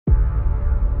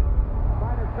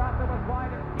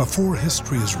Before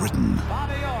history is written,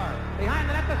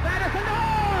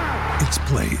 it's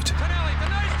played.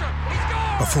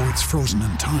 Before it's frozen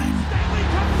in time,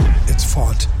 it's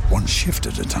fought one shift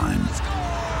at a time.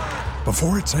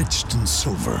 Before it's etched in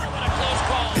silver,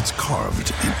 it's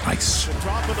carved in ice.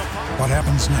 What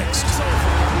happens next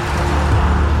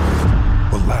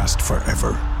will last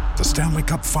forever. The Stanley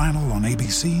Cup Final on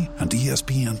ABC and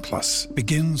ESPN Plus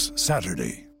begins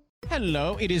Saturday.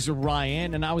 Hello, it is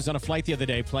Ryan, and I was on a flight the other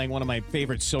day playing one of my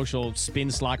favorite social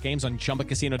spin slot games on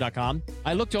ChumbaCasino.com.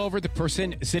 I looked over at the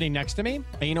person sitting next to me,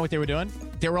 and you know what they were doing?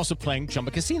 They were also playing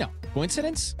Chumba Casino.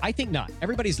 Coincidence? I think not.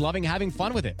 Everybody's loving having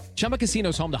fun with it. Chumba Casino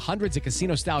is home to hundreds of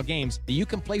casino-style games that you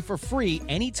can play for free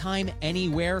anytime,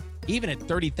 anywhere, even at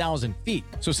 30,000 feet.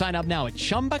 So sign up now at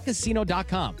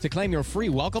ChumbaCasino.com to claim your free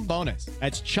welcome bonus.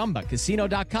 That's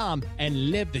ChumbaCasino.com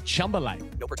and live the Chumba life.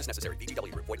 No purchase necessary.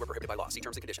 VGW. Void where prohibited by law. See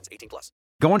terms and conditions. 18+.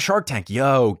 Go on Shark Tank.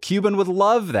 Yo, Cuban would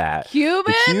love that. Cuban?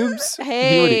 The cubes?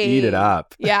 Hey. He would eat it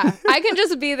up. Yeah. I can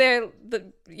just be there,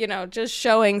 just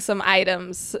showing some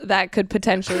items that could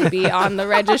potentially be on the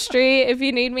registry if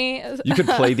you need me. You could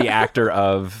play the actor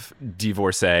of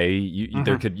divorcee.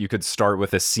 You could start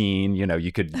with a scene.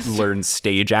 You could learn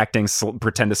stage acting,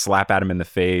 pretend to slap at him in the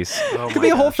face. It could be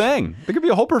a whole thing. There could be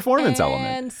a whole performance element.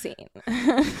 And scene.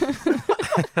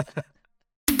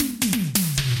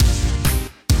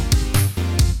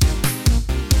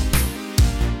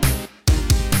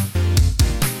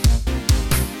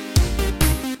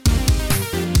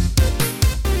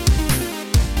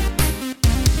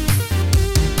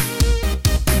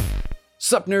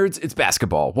 Sup, nerds? It's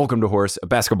basketball. Welcome to Horse, a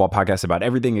basketball podcast about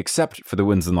everything except for the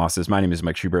wins and losses. My name is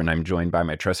Mike Schubert, and I'm joined by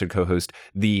my trusted co-host,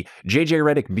 the JJ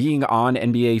Redick being on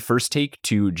NBA First Take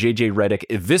to JJ Redick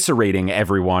eviscerating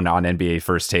everyone on NBA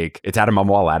First Take. It's Adam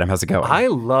Mumwall. Adam, how's it going? I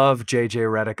love JJ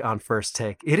Redick on First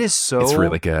Take. It's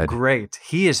really good. Great.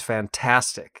 He is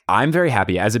fantastic. I'm very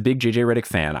happy. As a big JJ Redick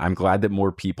fan, I'm glad that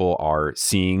more people are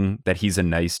seeing that he's a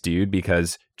nice dude,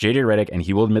 because JJ Redick, and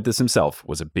he will admit this himself,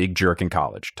 was a big jerk in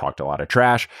college. Talked a lot of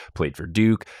trash, played for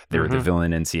Duke. They were the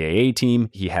villain NCAA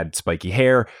team. He had spiky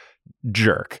hair.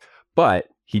 Jerk. But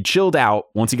he chilled out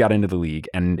once he got into the league,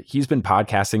 and he's been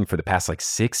podcasting for the past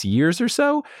 6 years or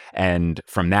so. And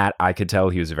from that, I could tell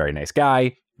he was a very nice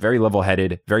guy, very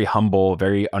level-headed, very humble,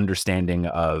 very understanding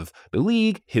of the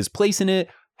league, his place in it,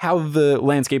 how the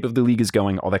landscape of the league is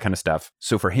going, all that kind of stuff.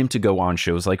 So for him to go on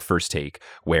shows like First Take,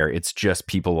 where it's just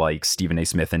people like Stephen A.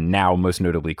 Smith and now most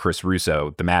notably Chris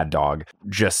Russo, the Mad Dog,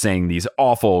 just saying these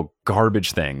awful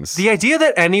garbage things. The idea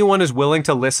that anyone is willing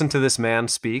to listen to this man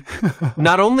speak,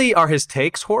 not only are his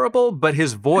takes horrible, but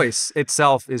his voice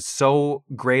itself is so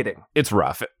grating. It's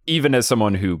rough. Even as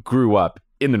someone who grew up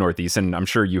in the Northeast, and I'm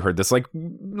sure you heard this,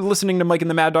 listening to Mike and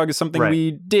the Mad Dog is something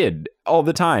we did all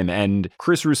the time. And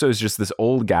Chris Russo is just this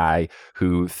old guy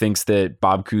who thinks that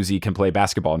Bob Cousy can play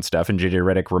basketball and stuff. And JJ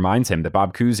Redick reminds him that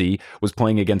Bob Cousy was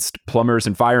playing against plumbers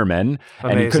and firemen.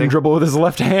 Amazing. And he couldn't dribble with his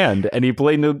left hand. And he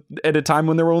played at a time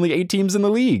when there were only 8 teams in the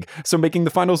league. So making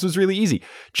the finals was really easy.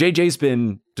 JJ's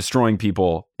been destroying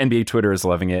people. NBA Twitter is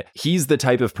loving it. He's the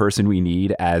type of person we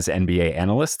need as NBA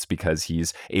analysts, because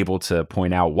he's able to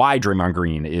point out why Draymond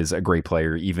Green is a great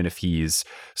player, even if he's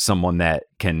someone that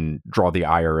can draw the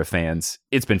ire of fans.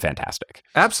 It's been fantastic.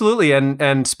 Absolutely.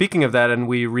 And speaking of that, and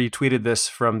we retweeted this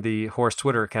from the Horse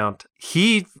Twitter account,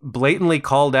 he blatantly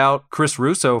called out Chris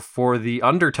Russo for the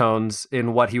undertones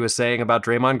in what he was saying about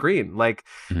Draymond Green.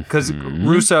 Because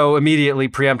Russo immediately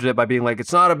preempted it by being like,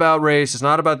 it's not about race, it's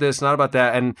not about this, it's not about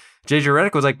that. And JJ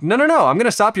Redick was like, no, I'm going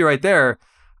to stop you right there.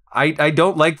 I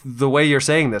don't like the way you're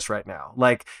saying this right now.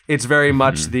 It's very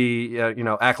much the,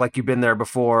 act like you've been there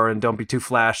before and don't be too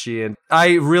flashy. And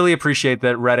I really appreciate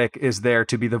that Redick is there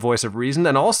to be the voice of reason.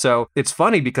 And also, it's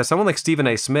funny because someone like Stephen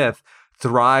A. Smith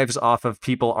thrives off of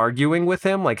people arguing with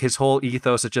him. His whole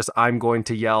ethos is just, I'm going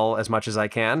to yell as much as I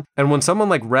can. And when someone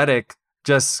like Redick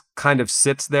just kind of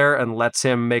sits there and lets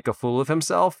him make a fool of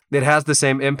himself, it has the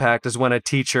same impact as when a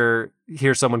teacher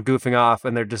hears someone goofing off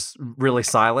and they're just really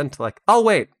silent. I'll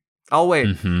wait.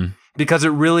 Because it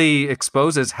really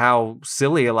exposes how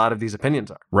silly a lot of these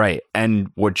opinions are. Right.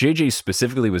 And what JJ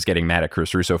specifically was getting mad at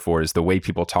Chris Russo for is the way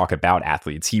people talk about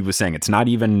athletes. He was saying it's not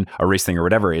even a race thing or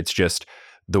whatever. It's just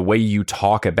the way you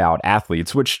talk about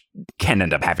athletes, which can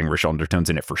end up having racial undertones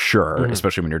in it for sure,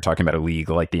 especially when you're talking about a league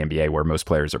like the NBA where most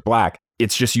players are black.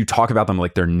 it's just you talk about them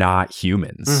like they're not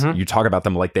humans. You talk about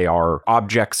them like they are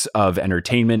objects of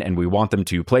entertainment, and we want them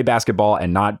to play basketball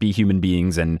and not be human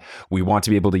beings. And we want to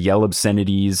be able to yell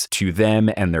obscenities to them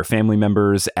and their family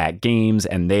members at games,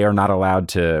 and they are not allowed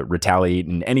to retaliate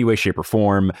in any way, shape, or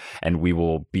form. And we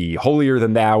will be holier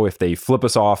than thou if they flip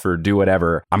us off or do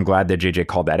whatever. I'm glad that JJ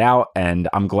called that out, and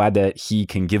I'm glad that he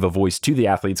can give a voice to the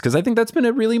athletes, because I think that's been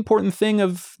a really important thing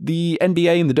of the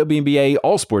NBA and the WNBA,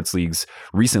 all sports leagues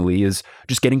recently, is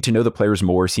just getting to know the players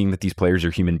more, seeing that these players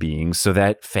are human beings so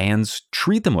that fans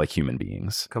treat them like human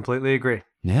beings. Completely agree.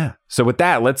 Yeah. So with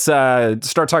that, let's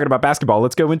start talking about basketball.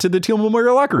 Let's go into the Teal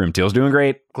Memorial locker room. Teal's doing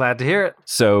great. Glad to hear it.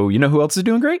 So you know who else is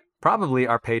doing great? Probably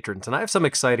our patrons. And I have some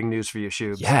exciting news for you,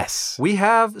 Shubes. Yes. We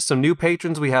have some new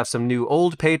patrons. We have some new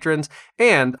old patrons.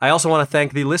 And I also want to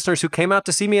thank the listeners who came out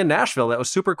to see me in Nashville. That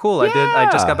was super cool. Yeah. I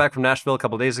just got back from Nashville a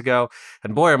couple days ago.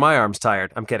 And boy, are my arms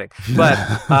tired. I'm kidding. But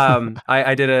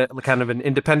I did a kind of an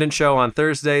independent show on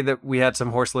Thursday that we had some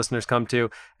horse listeners come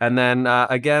to. And then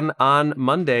again on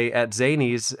Monday at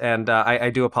Zany's. And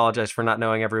I do apologize for not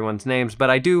knowing everyone's names.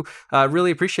 But I do really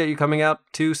appreciate you coming out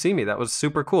to see me. That was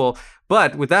super cool.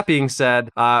 But with that being said,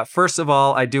 first of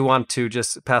all, I do want to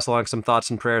just pass along some thoughts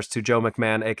and prayers to Joe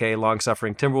McMahon, aka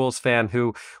long-suffering Timberwolves fan,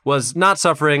 who was not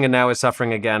suffering and now is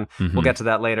suffering again. We'll get to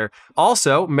that later.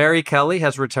 Also, Mary Kelly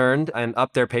has returned and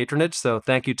upped their patronage, so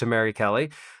thank you to Mary Kelly.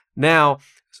 Now,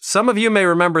 some of you may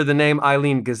remember the name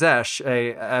Eileen Gazesh,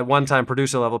 a one-time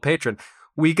producer-level patron.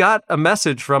 We got a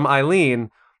message from Eileen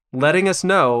letting us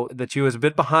know that she was a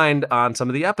bit behind on some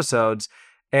of the episodes,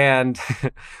 and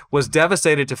was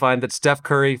devastated to find that Steph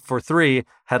Curry for 3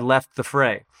 had left the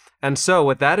fray. And so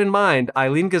with that in mind,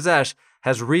 Eileen Gazesh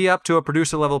has re-upped to a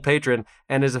producer-level patron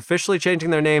and is officially changing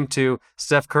their name to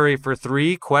Steph Curry for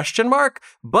 3 ?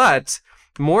 But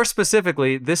more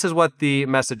specifically, this is what the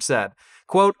message said.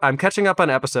 Quote, I'm catching up on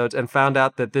episodes and found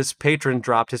out that this patron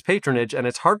dropped his patronage, and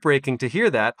it's heartbreaking to hear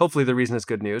that. Hopefully the reason is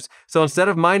good news. So instead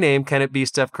of my name, can it be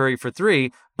Steph Curry for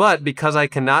 3? But because I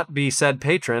cannot be said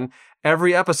patron,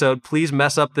 every episode, please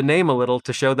mess up the name a little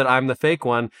to show that I'm the fake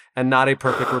one and not a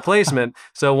perfect replacement.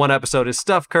 So one episode is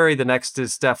Steph Curry, the next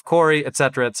is Steph Corey,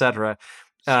 etc., etc.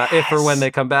 If or when they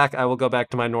come back, I will go back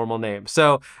to my normal name.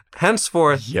 So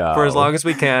henceforth, for as long as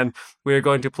we can, we are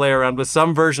going to play around with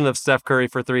some version of Steph Curry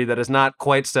for 3 that is not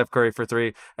quite Steph Curry for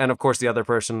 3. And of course, the other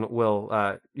person will,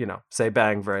 say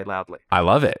bang very loudly. I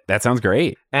love it. That sounds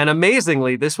great. And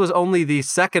amazingly, this was only the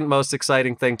second most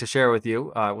exciting thing to share with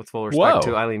you, with full respect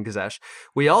to Eileen Gazesh.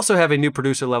 We also have a new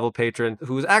producer-level patron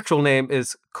whose actual name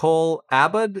is Cole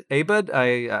Abud.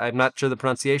 I'm not sure the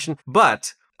pronunciation,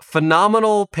 but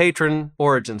phenomenal patron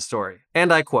origin story.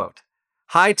 And I quote,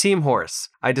 Hi, Team Horse.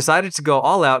 I decided to go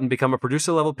all out and become a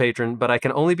producer-level patron, but I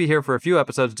can only be here for a few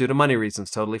episodes due to money reasons.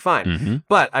 Totally fine.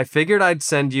 But I figured I'd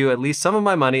send you at least some of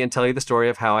my money and tell you the story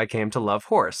of how I came to love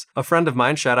horse. A friend of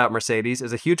mine, shout out Mercedes,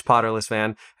 is a huge Potterless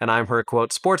fan, and I'm her,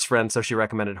 quote, sports friend, so she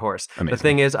recommended horse. Amazing. The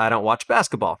thing is, I don't watch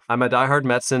basketball. I'm a diehard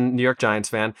Mets and New York Giants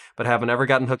fan, but haven't ever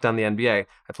gotten hooked on the NBA.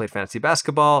 I played fantasy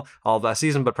basketball all of last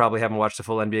season, but probably haven't watched a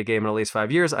full NBA game in at least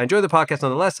 5 years. I enjoy the podcast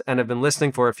nonetheless, and have been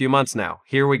listening for a few months now.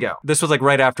 Here we go. This was like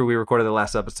right after we recorded the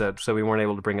last episode, so we weren't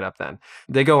able to bring it up then.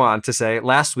 They go on to say,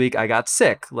 last week I got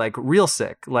sick, like real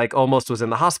sick, like almost was in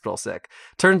the hospital sick.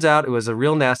 Turns out it was a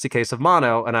real nasty case of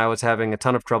mono, and I was having a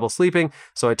ton of trouble sleeping,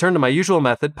 so I turned to my usual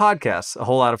method, podcasts. A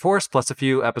whole lot of horse, plus a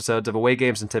few episodes of away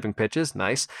games and tipping pitches.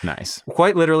 Nice.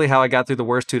 Quite literally how I got through the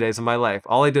worst 2 days of my life.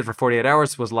 All I did for 48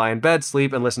 hours was lie in bed,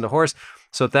 sleep, and listen to horse.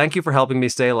 So thank you for helping me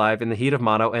stay alive in the heat of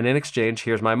mono, and in exchange,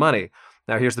 here's my money.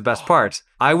 Now here's the best part.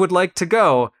 I would like to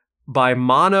go by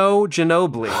Mono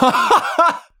Ginobili.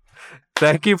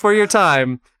 Thank you for your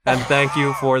time, and thank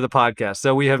you for the podcast.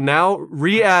 So we have now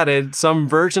re-added some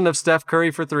version of Steph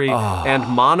Curry for 3 and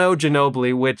Mono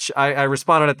Ginobili, which I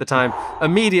responded at the time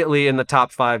immediately in the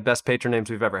top 5 best patron names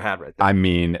we've ever had right there. I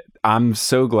mean, I'm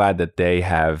so glad that they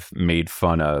have made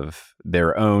fun of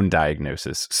their own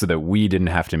diagnosis so that we didn't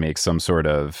have to make some sort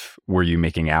of were you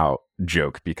making out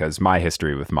joke, because my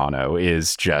history with mono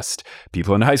is just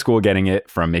people in high school getting it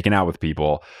from making out with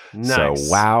people. Nice.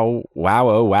 So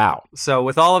wow. So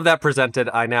with all of that presented,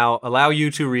 I now allow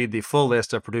you to read the full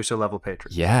list of producer level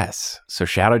patrons. Yes. So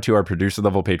shout out to our producer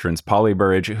level patrons, Polly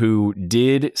Burridge, who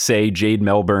did say Jade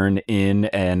Melbourne in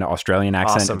an Australian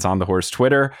accent. Awesome. It's on the Horse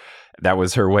Twitter. That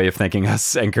was her way of thanking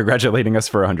us and congratulating us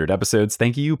for 100 episodes.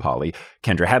 Thank you, Polly.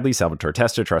 Kendra Hadley, Salvatore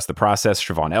Testa, Trust the Process,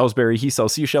 Siobhan Ellsbury, He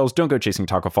Sells Seashells, Don't Go Chasing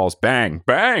Taco Falls, Bang,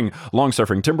 Bang, Long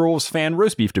Suffering Timberwolves fan,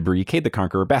 Roast Beef Debris, Cade the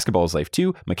Conqueror, Basketball is Life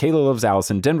 2, Michaela Loves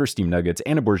Allison, Denver Steam Nuggets,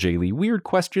 Anna Borgelli, Weird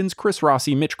Questions, Chris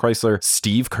Rossi, Mitch Chrysler,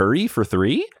 Steve Curry for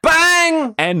 3. Bang!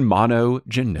 Bang! And Mono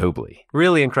Ginobili.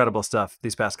 Really incredible stuff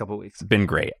these past couple weeks. Been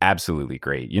great. Absolutely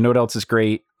great. You know what else is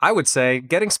great? I would say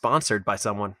getting sponsored by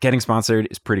someone. Getting sponsored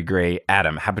is pretty great.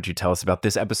 Adam, how about you tell us about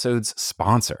this episode's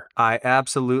sponsor? I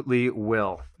absolutely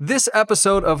will. This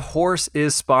episode of Horse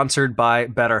is sponsored by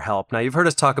BetterHelp. Now, you've heard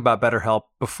us talk about BetterHelp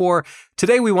before.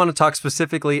 Today, we want to talk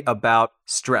specifically about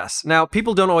stress. Now,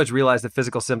 people don't always realize that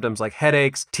physical symptoms like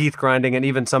headaches, teeth grinding, and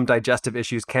even some digestive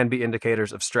issues can be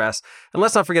indicators of stress. And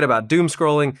let's not forget about doom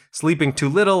scrolling, sleeping too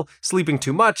little, sleeping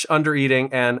too much, undereating,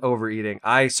 and overeating.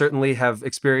 I certainly have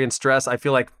experienced stress. I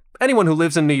feel like anyone who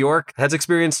lives in New York has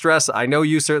experienced stress. I know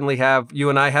you certainly have.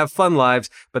 You and I have fun lives,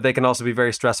 but they can also be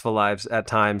very stressful lives at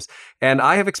times. And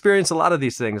I have experienced a lot of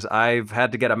these things. I've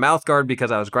had to get a mouth guard because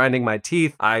I was grinding my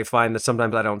teeth. I find that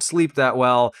sometimes I don't sleep that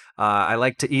well. I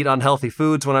like to eat unhealthy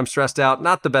foods when I'm stressed out.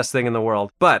 Not the best thing in the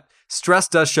world, but stress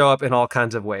does show up in all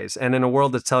kinds of ways. And in a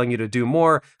world that's telling you to do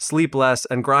more, sleep less,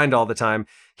 and grind all the time,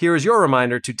 here is your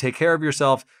reminder to take care of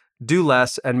yourself, do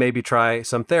less, and maybe try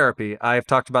some therapy. I've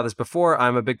talked about this before.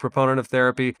 I'm a big proponent of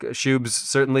therapy. Shubes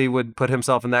certainly would put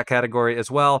himself in that category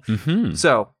as well.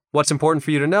 So what's important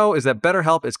for you to know is that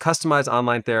BetterHelp is customized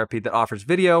online therapy that offers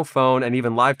video, phone, and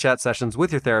even live chat sessions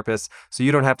with your therapist, so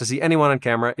you don't have to see anyone on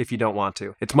camera if you don't want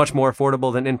to. It's much more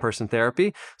affordable than in-person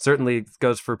therapy. Certainly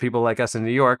goes for people like us in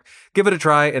New York. Give it a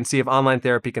try and see if online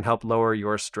therapy can help lower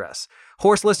your stress.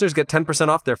 Horse listeners get 10%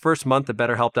 off their first month at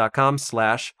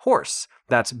betterhelp.com/horse.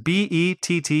 That's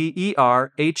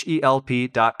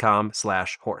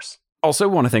BETTERHELP.com/horse. Also,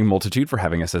 want to thank Multitude for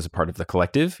having us as a part of the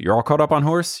collective. You're all caught up on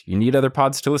Horse. You need other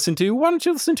pods to listen to. Why don't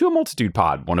you listen to a Multitude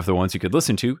pod? One of the ones you could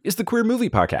listen to is the Queer Movie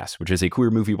Podcast, which is a queer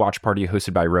movie watch party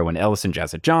hosted by Rowan Ellis and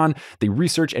Jazza John. They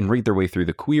research and rate their way through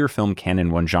the queer film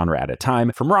canon one genre at a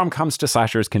time. From rom-coms to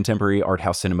slashers, contemporary art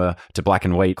house cinema to black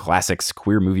and white classics,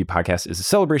 Queer Movie Podcast is a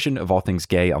celebration of all things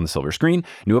gay on the silver screen.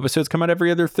 New episodes come out every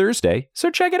other Thursday,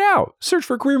 so check it out. Search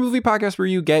for Queer Movie Podcast where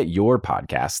you get your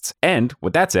podcasts. And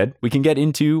with that said, we can get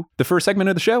into the first segment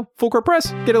of the show. Full Court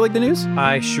Press. Get it like the news?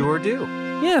 I sure do.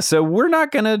 Yeah, so we're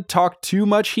not going to talk too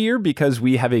much here because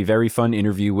we have a very fun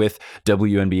interview with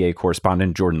WNBA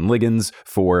correspondent Jordan Ligons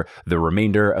for the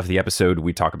remainder of the episode.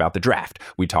 We talk about the draft.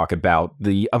 We talk about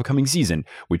the upcoming season.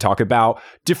 We talk about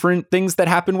different things that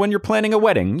happen when you're planning a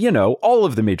wedding. You know, all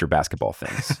of the major basketball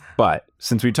things. But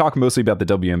since we talk mostly about the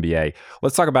WNBA,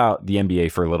 let's talk about the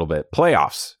NBA for a little bit.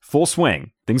 Playoffs, full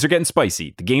swing. Things are getting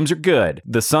spicy. The games are good.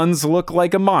 The Suns look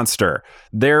like a monster.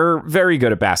 They're very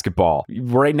good at basketball.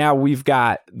 Right now, we've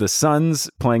got the Suns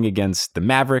playing against the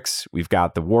Mavericks. We've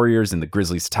got the Warriors and the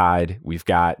Grizzlies tied. We've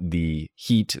got the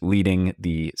Heat leading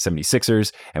the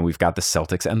 76ers. And we've got the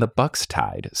Celtics and the Bucks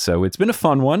tied. So it's been a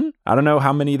fun one. I don't know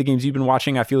how many of the games you've been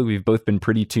watching. I feel like we've both been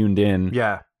pretty tuned in.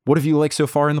 Yeah. What have you liked so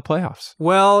far in the playoffs?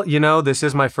 Well, you know, this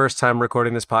is my first time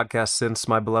recording this podcast since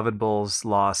my beloved Bulls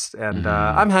lost, and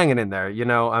I'm hanging in there. You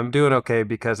know, I'm doing okay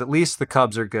because at least the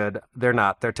Cubs are good. They're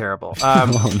not. They're terrible.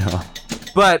 Oh, no.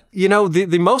 But, you know,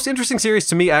 the most interesting series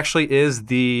to me actually is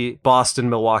the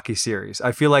Boston-Milwaukee series.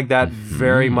 I feel like that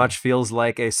very much feels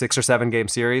like a 6 or 7 game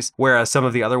series, whereas some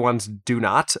of the other ones do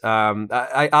not.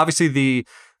 Obviously, the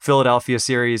Philadelphia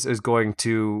series is going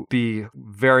to be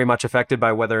very much affected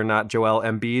by whether or not Joel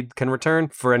Embiid can return.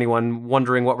 For anyone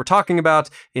wondering what we're talking about,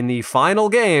 in the final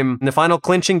game, in the final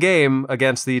clinching game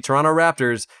against the Toronto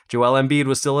Raptors, Joel Embiid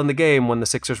was still in the game when the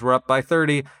Sixers were up by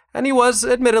 30, and he was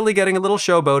admittedly getting a little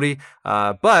showboaty,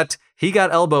 but he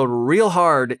got elbowed real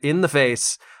hard in the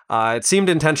face. It seemed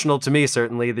intentional to me,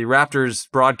 certainly. The Raptors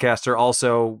broadcaster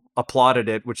also applauded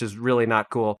it, which is really not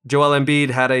cool. Joel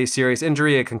Embiid had a serious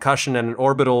injury, a concussion, and an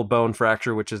orbital bone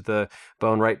fracture, which is the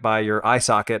bone right by your eye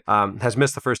socket, has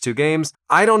missed the first 2 games.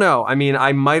 I don't know. I mean,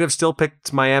 I might have still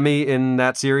picked Miami in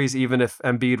that series, even if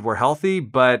Embiid were healthy,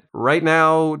 but right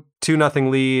now, 2-0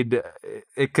 lead,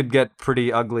 it could get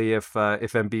pretty ugly if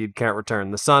Embiid can't return.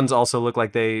 The Suns also look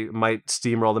like they might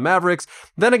steamroll the Mavericks.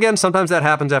 Then again, sometimes that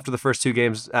happens after the first 2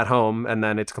 games at home, and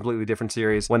then it's a completely different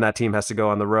series when that team has to go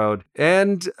on the road.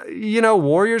 And, you know,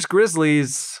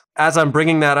 Warriors-Grizzlies, as I'm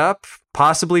bringing that up,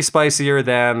 possibly spicier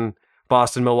than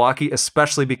Boston-Milwaukee,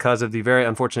 especially because of the very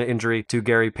unfortunate injury to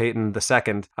Gary Payton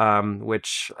II,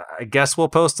 which I guess we'll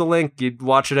post a link. You'd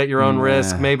watch it at your own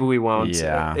risk. Maybe we won't.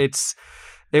 Yeah.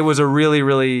 It was a really,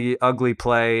 really ugly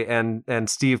play, and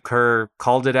Steve Kerr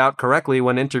called it out correctly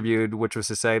when interviewed, which was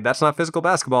to say, that's not physical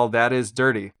basketball, that is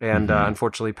dirty. And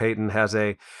unfortunately, Peyton has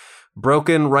a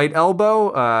broken right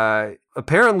elbow.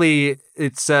 Apparently,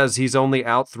 it says he's only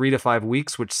out 3 to 5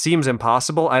 weeks, which seems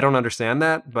impossible. I don't understand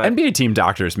that. But NBA team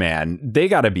doctors, man, they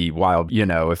got to be wild. You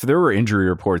know, if there were injury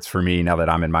reports for me now that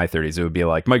I'm in my 30s, it would be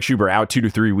like Mike Schubert out 2 to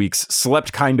 3 weeks,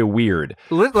 slept kind of weird.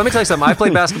 Let me tell you something. I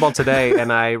played basketball today,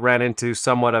 and I ran into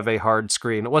somewhat of a hard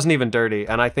screen. It wasn't even dirty,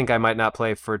 and I think I might not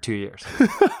play for 2 years.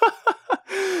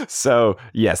 So,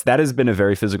 yes, that has been a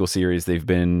very physical series. They've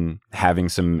been having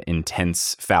some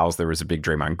intense fouls. There was a big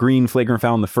Draymond Green flagrant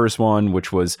foul in the first one,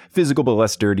 which was physical but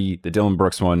less dirty. The Dylan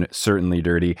Brooks one, certainly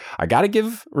dirty. I got to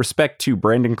give respect to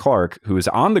Brandon Clark, who was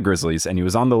on the Grizzlies, and he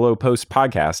was on the Low Post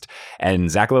podcast, and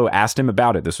Zach Lowe asked him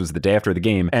about it. This was the day after the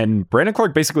game, and Brandon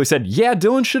Clark basically said, yeah,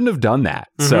 Dylan shouldn't have done that.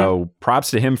 Mm-hmm. So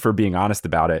props to him for being honest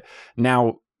about it.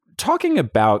 Now, talking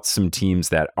about some teams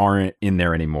that aren't in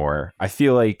there anymore, I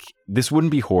feel like this wouldn't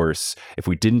be horse if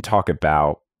we didn't talk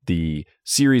about the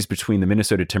series between the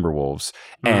Minnesota Timberwolves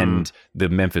and the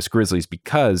Memphis Grizzlies,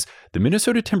 because the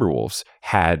Minnesota Timberwolves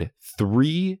had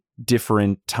 3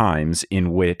 different times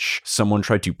in which someone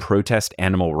tried to protest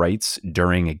animal rights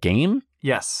during a game.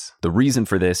 Yes. The reason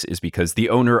for this is because the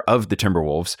owner of the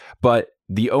Timberwolves, but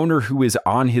the owner who is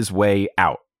on his way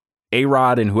out,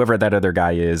 A-Rod and whoever that other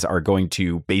guy is, are going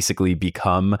to basically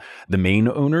become the main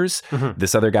owners. Mm-hmm.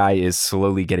 This other guy is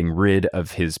slowly getting rid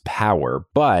of his power.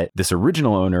 But this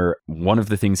original owner, one of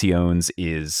the things he owns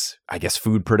is, I guess,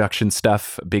 food production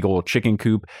stuff, a big old chicken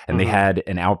coop. And they had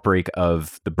an outbreak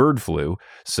of the bird flu.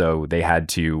 So they had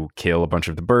to kill a bunch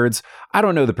of the birds. I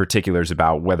don't know the particulars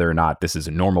about whether or not this is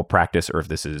a normal practice or if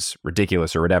this is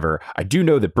ridiculous or whatever. I do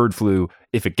know that bird flu,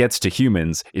 if it gets to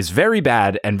humans, is very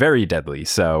bad and very deadly.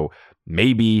 So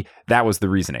maybe that was the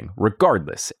reasoning.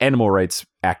 Regardless, animal rights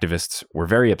activists were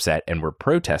very upset and were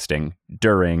protesting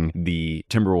during the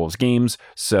Timberwolves games.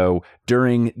 So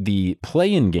during the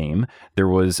play-in game, there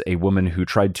was a woman who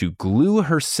tried to glue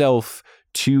herself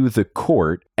to the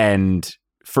court. And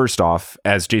first off,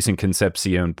 as Jason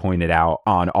Concepcion pointed out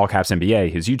on All Caps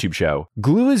NBA, his YouTube show,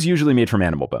 glue is usually made from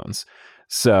animal bones.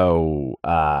 So,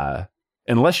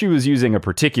 unless she was using a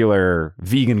particular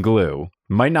vegan glue,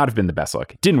 might not have been the best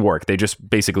look. Didn't work. They just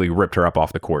basically ripped her up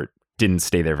off the court. Didn't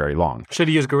stay there very long. Should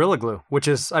have used Gorilla Glue, which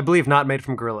is, I believe, not made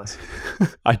from gorillas.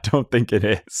 I don't think it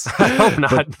is. I hope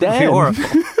not.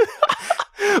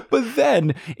 But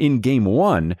then in game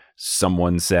 1,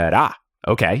 someone said,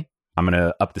 okay, I'm going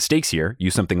to up the stakes here,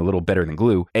 use something a little better than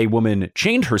glue. A woman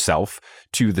chained herself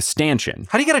to the stanchion.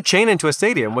 How do you get a chain into a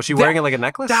stadium? Was she wearing it like a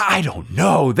necklace? I don't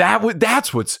know.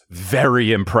 That's what's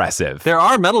very impressive. There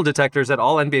are metal detectors at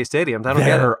all NBA stadiums. I don't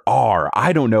get it. There are.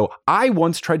 I don't know. I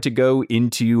once tried to go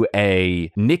into a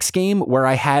Knicks game where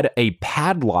I had a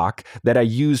padlock that I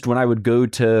used when I would go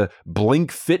to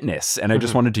Blink Fitness, and I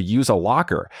just wanted to use a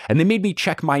locker. And they made me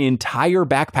check my entire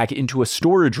backpack into a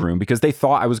storage room because they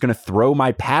thought I was going to throw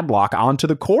my padlock onto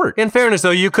the court. In fairness,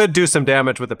 though, you could do some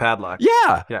damage with the padlock.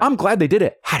 Yeah. I'm glad they did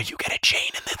it. How do you get a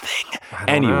chain in the thing?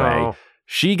 Anyway,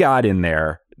 she got in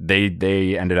there.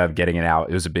 They ended up getting it out.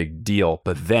 It was a big deal.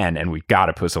 But then, and we got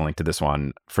to post a link to this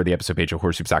one for the episode page of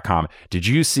horsehoops.com. Did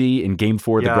you see in game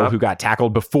 4, the girl who got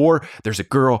tackled before? There's a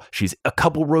girl. She's a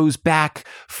couple rows back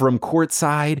from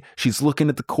courtside. She's looking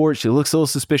at the court. She looks a little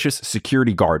suspicious.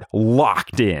 Security guard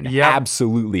locked in. Yep.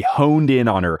 Absolutely honed in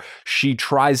on her. She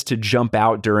tries to jump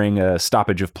out during a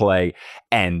stoppage of play.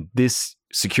 And this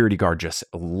security guard just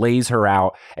lays her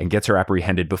out and gets her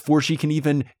apprehended before she can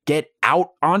even get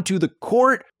out onto the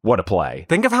court. What a play.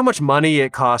 Think of how much money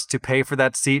it costs to pay for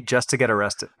that seat just to get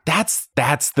arrested. That's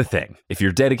the thing. If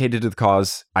you're dedicated to the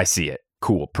cause, I see it.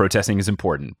 Cool. Protesting is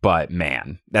important, but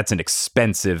man, that's an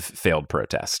expensive failed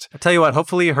protest. I tell you what,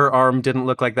 hopefully her arm didn't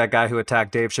look like that guy who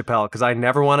attacked Dave Chappelle, because I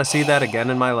never want to see that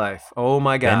again in my life. Oh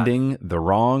my God. Bending the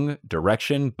wrong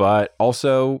direction, but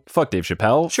also fuck Dave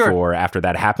Chappelle for after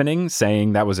that happening,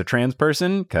 saying that was a trans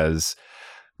person, because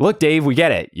look, Dave, we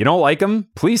get it. You don't like him?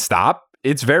 Please stop.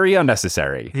 It's very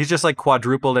unnecessary. He's just like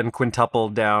quadrupled and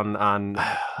quintupled down on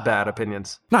bad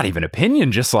opinions. Not even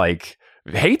opinion, just like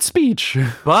hate speech.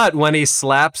 But when he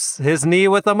slaps his knee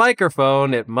with a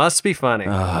microphone, it must be funny.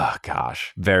 Oh,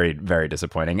 gosh. Very, very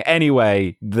disappointing.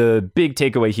 Anyway, the big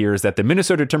takeaway here is that the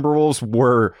Minnesota Timberwolves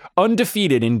were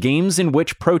undefeated in games in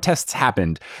which protests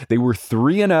happened. They were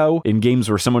 3-0 in games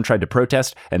where someone tried to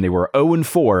protest, and they were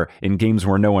 0-4 in games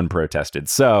where no one protested.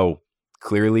 So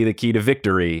clearly the key to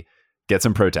victory, get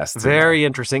some protests. Very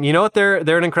interesting. You know what? They're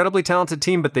an incredibly talented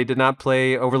team, but they did not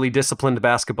play overly disciplined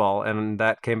basketball, and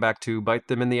that came back to bite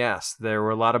them in the ass. There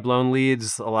were a lot of blown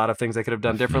leads, a lot of things they could have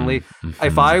done differently.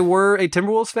 If I were a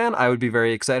Timberwolves fan, I would be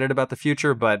very excited about the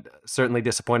future, but certainly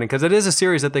disappointing because it is a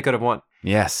series that they could have won.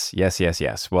 Yes.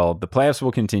 Well, the playoffs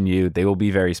will continue. They will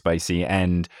be very spicy.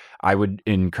 And I would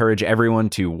encourage everyone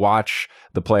to watch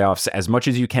the playoffs as much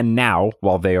as you can now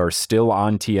while they are still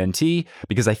on TNT,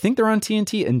 because I think they're on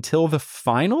TNT until the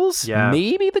finals,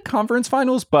 maybe the conference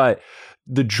finals. But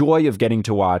the joy of getting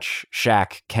to watch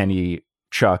Shaq, Kenny,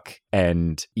 Chuck,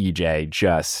 and EJ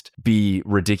just be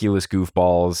ridiculous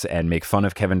goofballs and make fun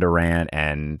of Kevin Durant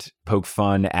and poke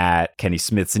fun at Kenny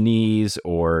Smith's knees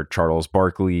or Charles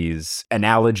Barkley's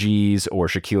analogies or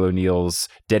Shaquille O'Neal's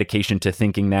dedication to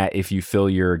thinking that if you fill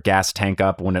your gas tank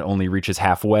up when it only reaches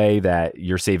halfway, that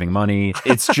you're saving money.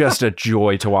 It's just a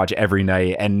joy to watch every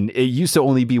night. And it used to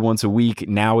only be once a week.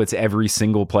 Now it's every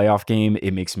single playoff game.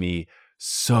 It makes me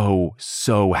so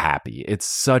happy. It's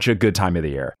such a good time of the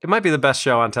year. It might be the best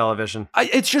show on television.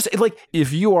 It's just like,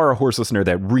 if you are a horse listener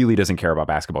that really doesn't care about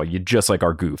basketball, you just like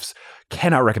our goofs,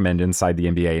 cannot recommend Inside the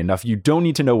NBA enough. You don't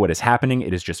need to know what is happening.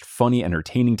 It is just funny,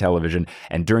 entertaining television.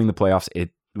 And during the playoffs, at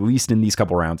least in these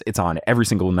couple rounds, it's on every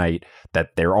single night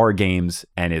that there are games,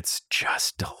 and it's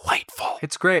just delightful.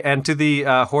 It's great. And to the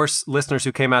horse listeners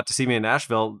who came out to see me in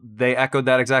Nashville, they echoed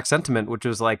that exact sentiment, which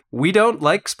was like, we don't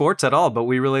like sports at all, but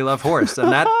we really love horse. And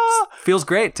that feels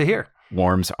great to hear.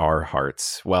 Warms our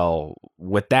hearts. Well,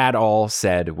 with that all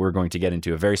said, we're going to get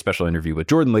into a very special interview with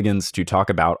Jordan Ligons to talk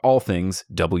about all things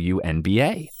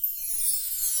WNBA.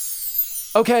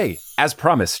 Okay, as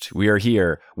promised, we are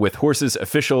here with Horse's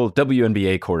official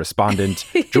WNBA correspondent,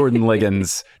 Jordan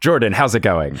Ligons. Jordan, how's it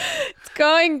going? It's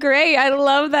going great. I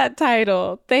love that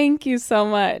title. Thank you so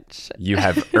much. You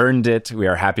have earned it. We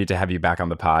are happy to have you back on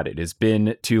the pod. It has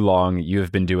been too long. You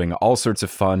have been doing all sorts of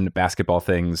fun basketball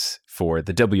things for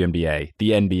the WNBA, the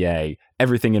NBA,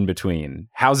 everything in between.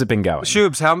 How's it been going?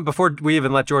 Shubes, before we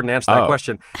even let Jordan answer that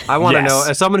question, I want to know,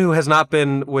 as someone who has not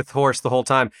been with Horse the whole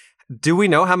time, do we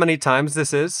know how many times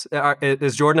this is?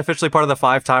 Is Jordan officially part of the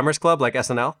 5-timers club, like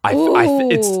SNL?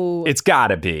 It's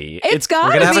gotta be. It's gotta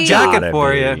We're gonna have a be. jacket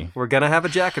for you. We're gonna have a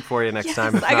jacket for you next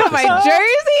time. I got my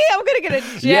jersey. I'm gonna get a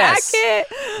jacket. Yes.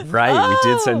 Right.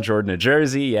 We did send Jordan a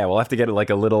jersey. Yeah, we'll have to get like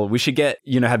a little. We should get,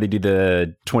 you know how they do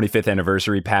the 25th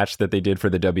anniversary patch that they did for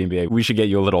the WNBA. We should get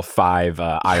you a little 5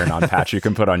 iron-on patch you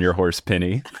can put on your horse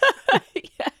penny.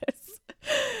 Yes.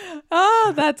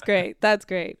 Oh, that's great. That's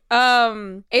great.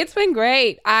 It's been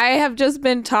great. I have just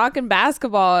been talking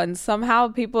basketball, and somehow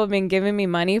people have been giving me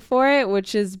money for it,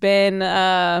 which has been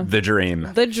the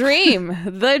dream. The dream.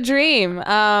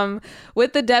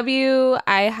 With the W,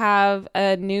 I have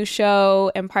a new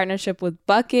show in partnership with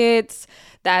Buckets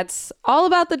that's all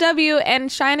about the W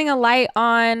and shining a light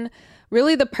on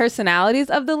really the personalities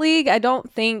of the league. I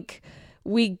don't think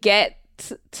we get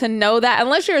to know that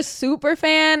unless you're a super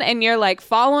fan and you're like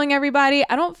following everybody.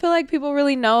 I don't feel like people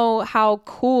really know how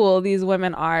cool these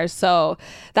women are. So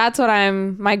that's what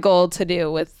my goal to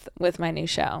do with my new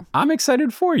show. I'm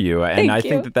excited for you. And Thank I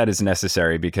you. think that is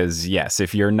necessary because, yes,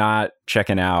 if you're not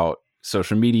checking out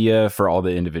social media for all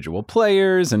the individual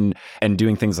players and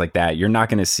doing things like that, you're not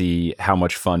going to see how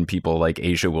much fun people like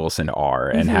Asia Wilson are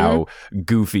and how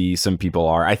goofy some people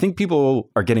are. I think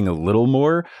people are getting a little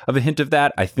more of a hint of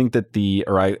that. I think that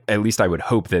at least I would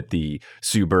hope that the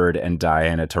Sue Bird and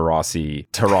Diana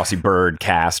Taurasi Bird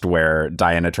cast, where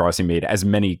Diana Taurasi made as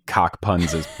many cock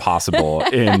puns as possible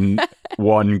in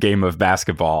one game of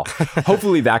basketball.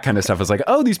 Hopefully that kind of stuff is like,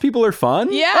 oh, these people are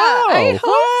fun? Yeah, I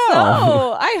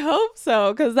hope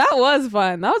so, because that was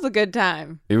fun. That was a good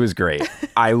time. It was great.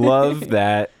 I love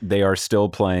that they are still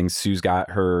playing. Sue's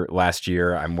got her last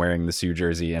year. I'm wearing the Sue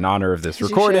jersey in honor of this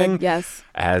recording. Yes.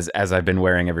 As I've been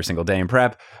wearing every single day in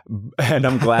prep. And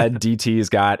I'm glad DT's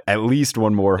got at least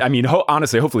one more. I mean,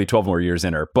 honestly, hopefully 12 more years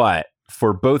in her. But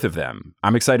for both of them,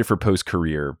 I'm excited for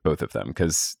post-career, both of them,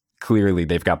 because clearly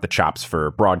they've got the chops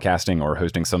for broadcasting or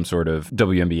hosting some sort of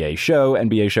WNBA show,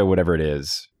 NBA show, whatever it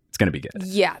is. It's going to be good.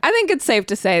 Yeah, I think it's safe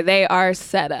to say they are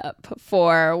set up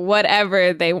for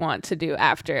whatever they want to do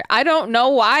after. I don't know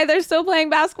why they're still playing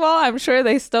basketball. I'm sure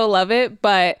they still love it,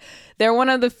 but they're one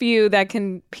of the few that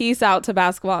can piece out to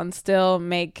basketball and still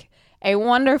make a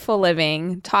wonderful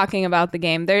living talking about the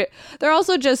game. They're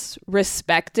also just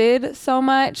respected so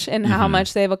much in how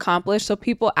much they've accomplished, so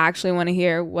people actually want to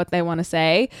hear what they want to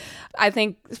say. I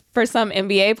think for some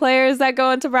NBA players that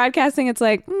go into broadcasting, it's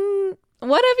like,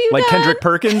 what have you done? Like Kendrick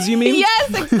Perkins, you mean?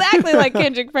 Yes, exactly, like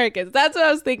Kendrick Perkins. That's what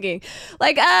I was thinking.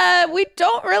 Like, we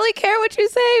don't really care what you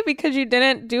say because you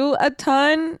didn't do a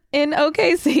ton in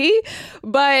OKC.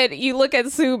 But you look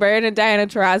at Sue Bird and Diana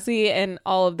Taurasi and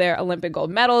all of their Olympic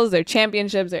gold medals, their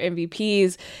championships, their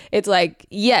MVPs. It's like,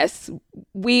 yes,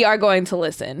 we are going to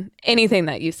listen. Anything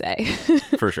that you say.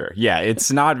 For sure. Yeah,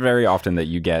 it's not very often that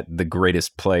you get the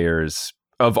greatest players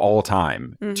of all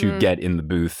time to get in the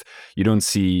booth. You don't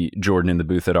see Jordan in the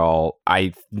booth at all.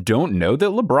 I don't know that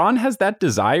LeBron has that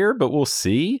desire, but we'll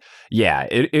see. Yeah,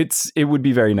 it would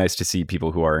be very nice to see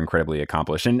people who are incredibly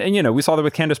accomplished. And you know, we saw that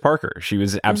with Candace Parker. She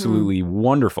was absolutely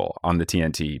wonderful on the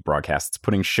TNT broadcasts,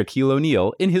 putting Shaquille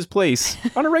O'Neal in his place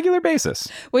on a regular basis.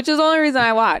 Which is the only reason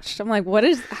I watched. I'm like,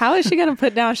 how is she going to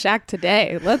put down Shaq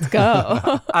today? Let's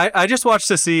go. I just watched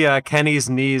to see Kenny's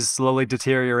knees slowly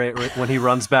deteriorate when he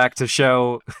runs back to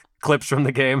show clips from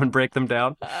the game and break them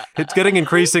down. It's getting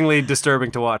increasingly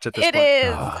disturbing to watch at this point.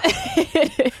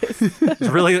 It is. He's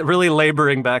really, really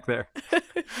laboring back there.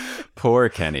 Poor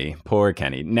Kenny.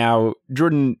 Now,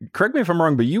 Jordan, correct me if I'm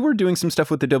wrong, but you were doing some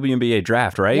stuff with the WNBA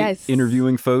draft, right? Yes.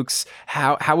 Interviewing folks.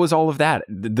 How was all of that?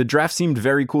 The draft seemed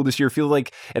very cool this year. I feel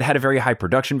like it had a very high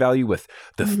production value with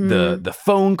the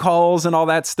phone calls and all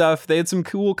that stuff. They had some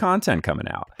cool content coming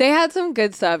out. They had some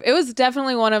good stuff. It was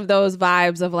definitely one of those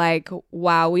vibes of like,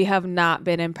 wow, we have not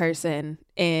been in person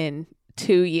in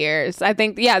 2 years. I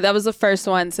think, that was the first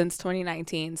one since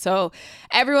 2019. So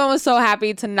everyone was so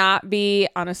happy to not be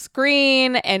on a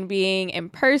screen and being in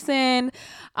person.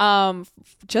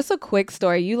 Just a quick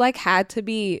story. You like had to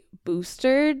be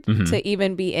boosted to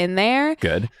even be in there.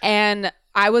 Good. And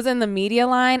I was in the media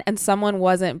line and someone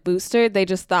wasn't boosted. They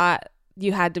just thought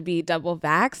you had to be double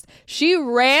vaxxed. She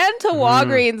ran to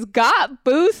Walgreens, got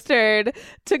boosted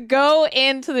to go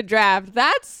into the draft.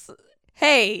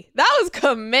 Hey, that was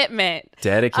commitment.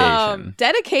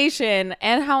 Dedication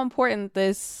and how important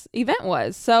this event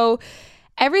was. So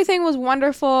everything was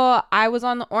wonderful. I was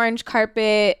on the orange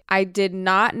carpet. I did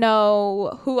not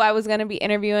know who I was going to be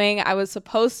interviewing. I was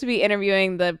supposed to be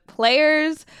interviewing the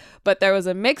players, but there was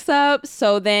a mix-up.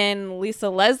 So then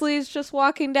Lisa Leslie's just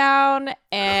walking down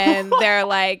and they're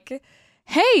like,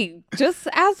 hey, just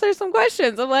ask her some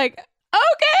questions. I'm like,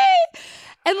 okay.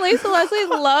 And Lisa Leslie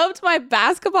loved my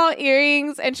basketball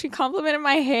earrings and she complimented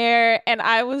my hair and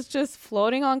I was just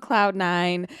floating on cloud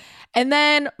nine. And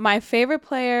then my favorite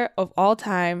player of all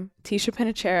time, Tisha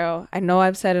Penicheiro. I know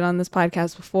I've said it on this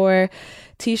podcast before.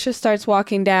 Tisha starts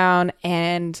walking down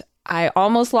and I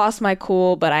almost lost my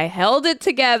cool, but I held it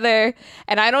together.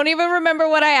 And I don't even remember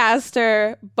what I asked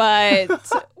her,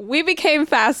 but we became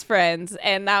fast friends.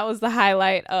 And that was the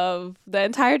highlight of the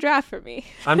entire draft for me.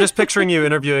 I'm just picturing you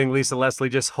interviewing Lisa Leslie,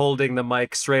 just holding the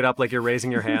mic straight up like you're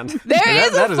raising your hand. There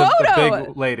is a photo. That is a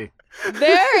big lady.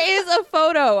 There is a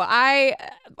photo.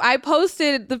 I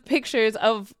posted the pictures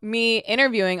of me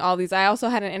interviewing all these. I also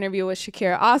had an interview with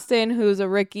Shakira Austin, who's a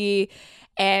rookie.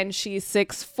 And she's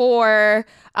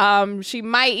 6'4". She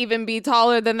might even be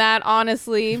taller than that,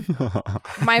 honestly.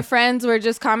 My friends were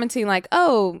just commenting like,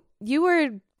 oh, you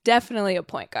were definitely a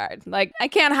point guard. Like, I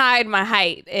can't hide my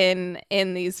height in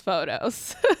these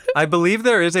photos. I believe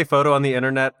there is a photo on the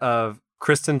internet of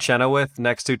Kristen Chenoweth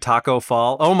next to Taco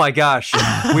Fall. Oh my gosh.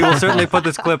 We will certainly put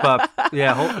this clip up.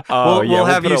 Yeah. We'll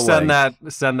have you send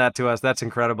that to us. That's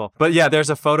incredible. But yeah, there's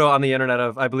a photo on the internet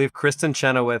of, I believe, Kristen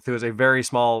Chenoweth, who is a very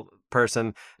small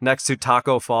person, next to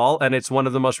Taco Fall. And it's one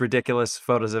of the most ridiculous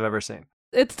photos I've ever seen.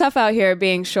 It's tough out here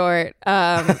being short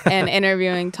and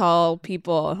interviewing tall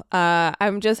people.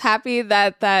 I'm just happy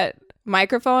that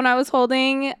microphone I was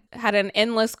holding had an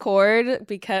endless cord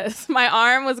because my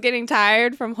arm was getting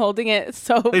tired from holding it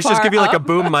so far. They should just give you like a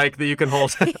boom mic that you can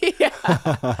hold. Yeah,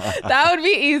 that would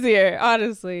be easier,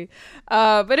 honestly.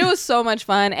 But it was so much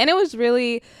fun and it was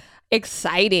really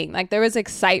exciting. Like there was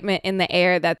excitement in the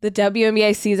air that the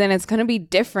WNBA season is going to be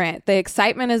different. The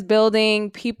excitement is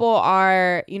building. People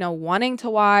are, wanting to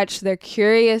watch. They're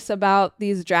curious about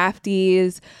these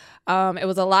draftees. It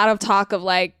was a lot of talk of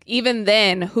like, even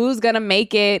then, who's going to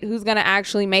make it? Who's going to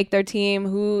actually make their team?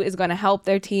 Who is going to help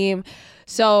their team?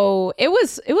 So it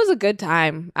was a good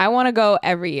time. I want to go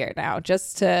every year now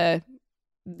just to...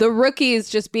 The rookies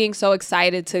just being so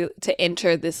excited to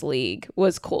enter this league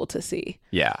was cool to see.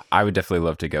 Yeah, I would definitely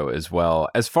love to go as well.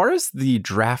 As far as the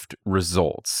draft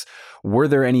results, were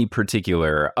there any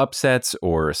particular upsets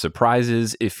or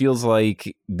surprises? It feels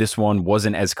like this one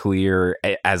wasn't as clear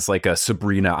as like a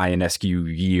Sabrina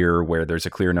Ionescu year where there's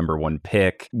a clear number one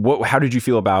pick. How did you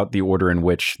feel about the order in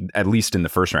which, at least in the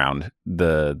first round,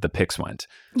 the picks went?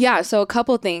 Yeah, so a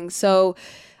couple things. So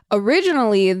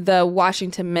originally, the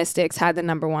Washington Mystics had the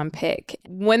number one pick.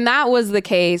 When that was the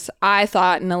case, I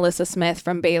thought Nalissa Smith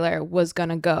from Baylor was going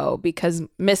to go because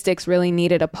Mystics really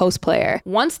needed a post player.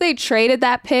 Once they traded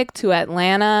that pick to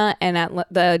Atlanta and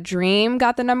the Dream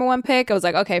got the number one pick, I was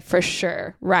like, okay, for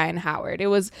sure, Ryan Howard. It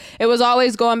was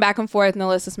always going back and forth,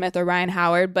 Nalissa Smith or Ryan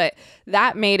Howard, but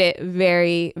that made it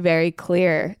very, very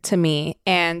clear to me.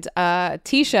 And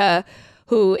Tisha,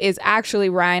 who is actually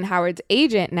Ryan Howard's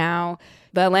agent now,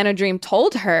 the Atlanta Dream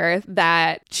told her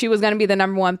that she was going to be the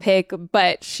number one pick,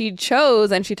 but she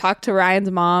chose, and she talked to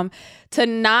Ryan's mom, to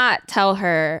not tell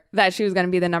her that she was going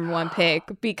to be the number one pick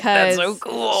because That's so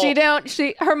cool.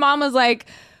 Her mom was like,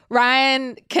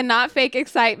 Ryan cannot fake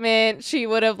excitement. She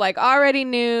would have like already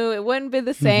knew. It wouldn't be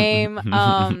the same.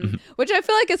 Which I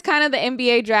feel like is kind of the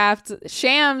NBA draft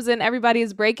shams, and everybody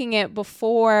is breaking it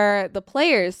before the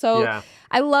players. So yeah.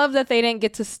 I love that they didn't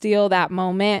get to steal that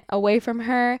moment away from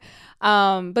her.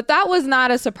 But that was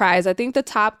not a surprise. I think the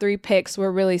top 3 picks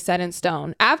were really set in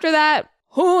stone. After that,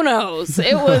 who knows?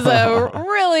 It was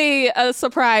really a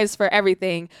surprise for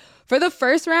everything. For the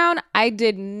first round, I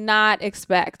did not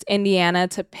expect Indiana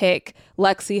to pick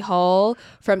Lexi Hull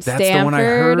from Stanford. That's the one I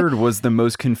heard was the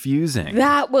most confusing.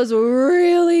 That was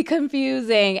really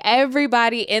confusing.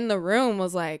 Everybody in the room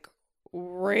was like,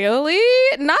 really?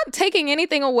 Not taking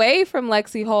anything away from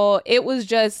Lexi Hull. It was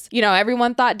just,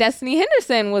 everyone thought Destiny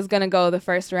Henderson was going to go the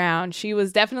first round. She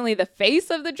was definitely the face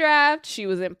of the draft. She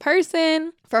was in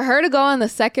person. For her to go in the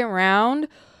second round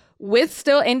with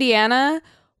still Indiana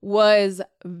was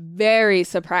very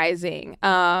surprising.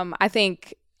 I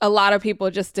think a lot of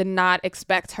people just did not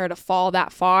expect her to fall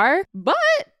that far, but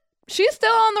she's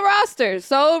still on the roster.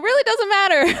 So it really doesn't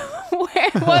matter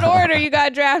what order you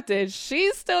got drafted.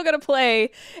 She's still going to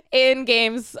play in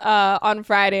games on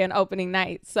Friday and opening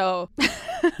night. So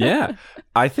yeah,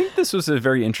 I think this was a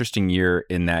very interesting year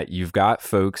in that you've got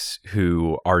folks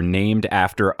who are named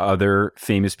after other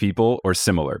famous people or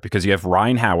similar, because you have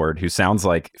Ryan Howard, who sounds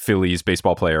like Phillies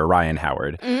baseball player Ryan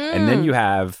Howard. And then you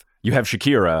have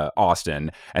Shakira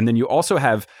Austin, and then you also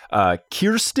have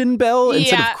Kirsten Bell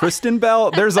instead of Kristen Bell.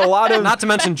 There's a lot of... Not to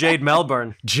mention Jade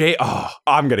Melbourne.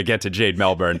 I'm going to get to Jade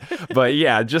Melbourne. But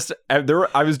yeah,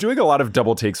 I was doing a lot of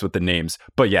double takes with the names.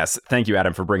 But yes, thank you,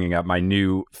 Adam, for bringing up my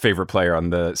new favorite player on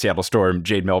the Seattle Storm,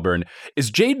 Jade Melbourne.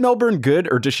 Is Jade Melbourne good,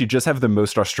 or does she just have the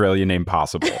most Australian name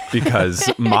possible? Because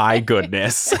my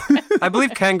goodness. I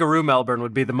believe Kangaroo Melbourne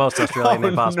would be the most Australian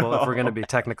name possible if we're going to be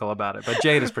technical about it. But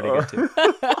Jade is pretty good too.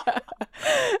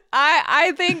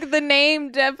 I think the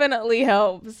name definitely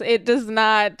helps. It does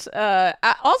not.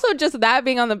 Also, just that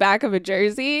being on the back of a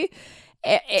jersey,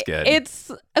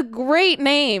 it's a great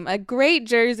name, a great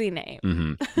jersey name.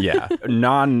 Mm-hmm. Yeah.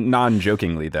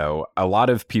 Non-jokingly, though, a lot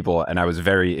of people, and I was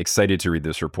very excited to read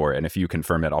this report, and if you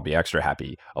confirm it, I'll be extra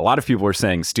happy. A lot of people are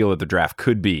saying steal at the draft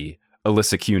could be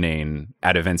Alyssa Cunane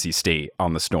out of NC State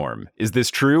on the Storm. Is this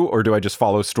true, or do I just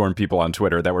follow Storm people on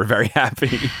Twitter that were very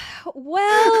happy?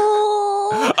 Well...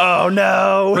 Oh,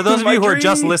 no. For those of you who are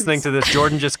just listening to this,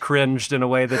 Jordan just cringed in a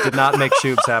way that did not make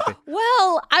Shubes happy.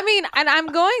 Well, I mean, and I'm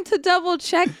going to double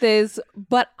check this,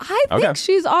 but I think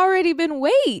she's already been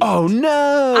waived. Oh,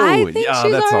 no. I think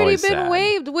she's already been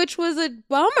waived, which was a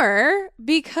bummer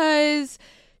because...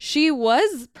 she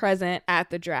was present at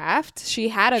the draft. She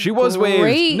had a She was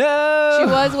waived. No. She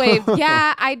was waived.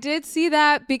 Yeah, I did see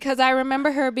that because I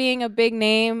remember her being a big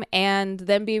name and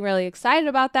then being really excited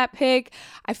about that pick.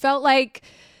 I felt like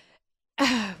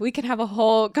we can have a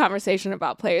whole conversation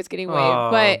about players getting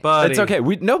waived, but buddy. It's okay.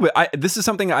 This is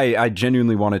something I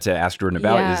genuinely wanted to ask Jordan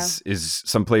about. Yeah. Is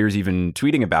some players even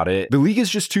tweeting about it? The league is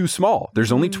just too small.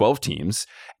 There's only 12 teams,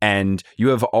 and you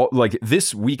have all like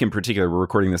this week in particular. We're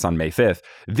recording this on May 5th.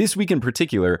 This week in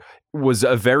particular was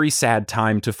a very sad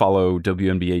time to follow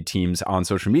WNBA teams on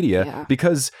social media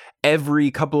because every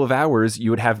couple of hours you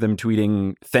would have them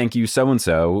tweeting thank you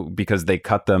so-and-so because they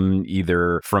cut them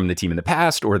either from the team in the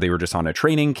past or they were just on a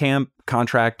training camp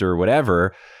contract or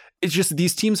whatever. It's just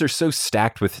these teams are so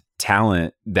stacked with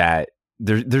talent that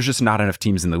there's just not enough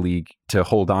teams in the league to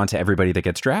hold on to everybody that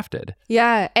gets drafted.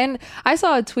 Yeah. And I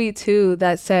saw a tweet too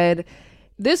that said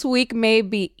this week may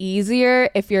be easier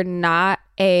if you're not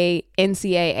a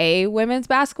NCAA women's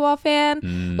basketball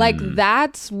fan. Like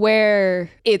that's where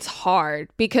it's hard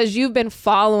because you've been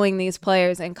following these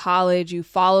players in college. You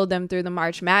followed them through the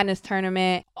March Madness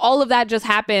tournament. All of that just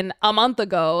happened a month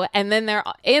ago. And then they're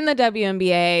in the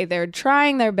WNBA. They're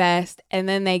trying their best and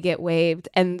then they get waived.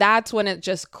 And that's when it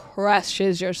just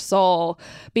crushes your soul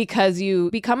because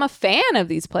you become a fan of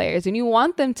these players and you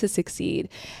want them to succeed.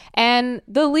 And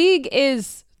the league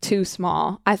is too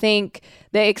small. I think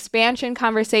the expansion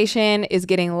conversation is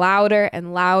getting louder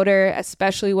and louder,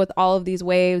 especially with all of these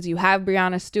waves. You have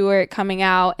Breanna Stewart coming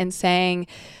out and saying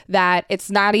that it's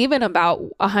not even about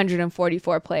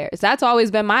 144 players. That's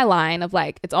always been my line of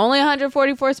like, it's only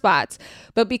 144 spots.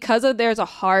 But because there's a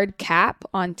hard cap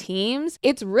on teams,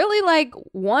 it's really like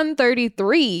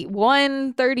 133,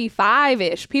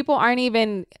 135-ish. People aren't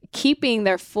even keeping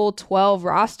their full 12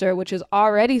 roster, which is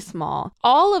already small.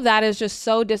 All of that is just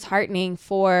so disheartening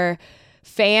for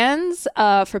fans,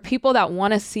 for people that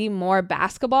want to see more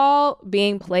basketball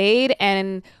being played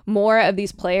and more of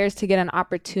these players to get an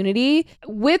opportunity.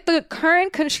 With the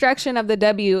current construction of the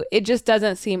W, it just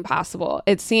doesn't seem possible.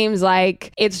 It seems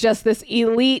like it's just this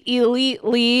elite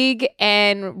league,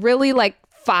 and really like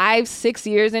 5-6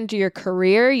 years into your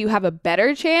career, you have a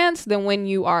better chance than when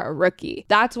you are a rookie.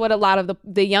 That's what a lot of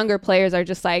the younger players are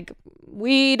just like,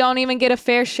 we don't even get a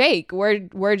fair shake.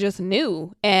 We're just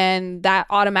new, and that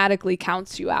automatically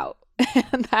counts you out.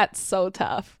 And that's so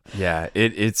tough. Yeah,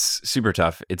 it's super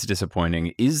tough. It's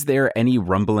disappointing. Is there any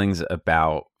rumblings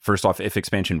about, first off, if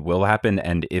expansion will happen?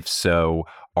 And if so,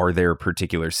 are there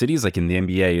particular cities? Like in the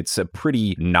NBA, it's a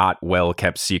pretty not well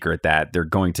kept secret that they're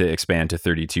going to expand to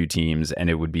 32 teams, and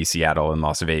it would be Seattle and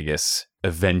Las Vegas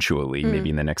eventually,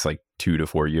 maybe in the next like 2 to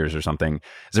 4 years or something.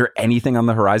 Is there anything on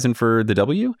the horizon for the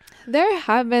W? There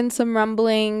have been some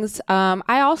rumblings.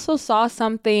 I also saw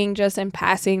something just in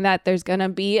passing that there's going to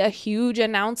be a huge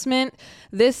announcement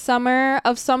this summer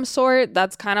of some sort.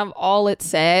 That's kind of all it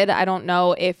said. I don't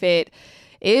know if it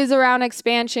is around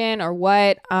expansion or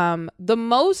what. The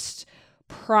most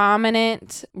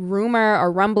prominent rumor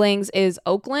or rumblings is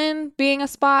Oakland being a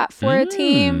spot for a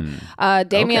team.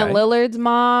 Damian Lillard's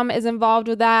mom is involved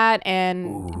with that,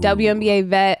 and WNBA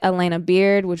vet Elena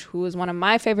Beard, who is one of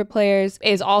my favorite players,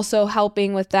 is also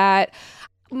helping with that.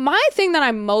 My thing that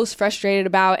I'm most frustrated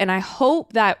about, and I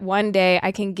hope that one day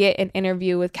I can get an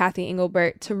interview with Kathy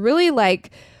Engelbert to really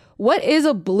like, what is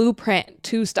a blueprint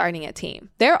to starting a team?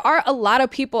 There are a lot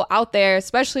of people out there,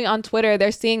 especially on Twitter,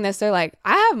 they're seeing this. They're like,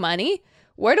 I have money.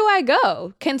 Where do I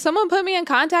go? Can someone put me in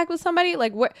contact with somebody?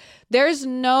 Like, there's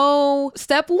no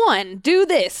step 1, do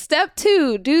this. Step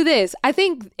 2, do this. I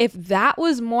think if that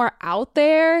was more out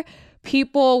there,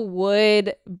 people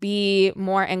would be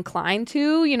more inclined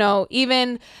to,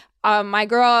 even my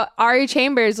girl Ari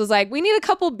Chambers was like, we need a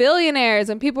couple billionaires.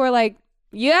 And people were like,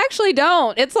 you actually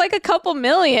don't. It's like a couple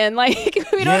million. Like,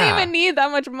 we don't even need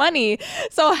that much money.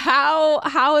 So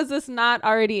how is this not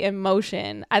already in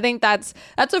motion? I think that's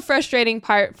a frustrating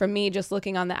part for me, just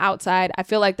looking on the outside. I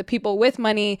feel like the people with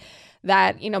money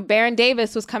that, Baron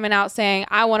Davis was coming out saying,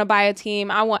 I want to buy a team.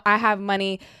 I have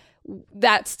money.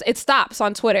 It stops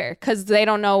on Twitter because they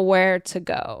don't know where to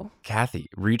go. Kathy,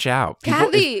 reach out.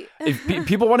 Kathy. If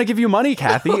people want to give you money,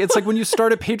 Kathy, it's like when you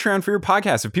start a Patreon for your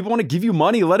podcast. If people want to give you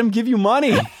money, let them give you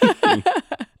money.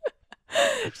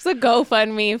 Just a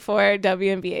GoFundMe for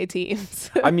WNBA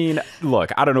teams. I mean, look,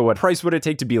 I don't know what price would it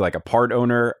take to be like a part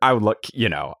owner. I would look,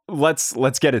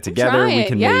 let's get it together.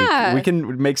 We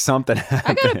can make something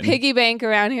happen. I got a piggy bank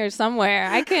around here somewhere.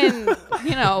 I can,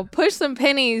 push some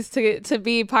pennies to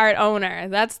be part owner.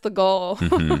 That's the goal.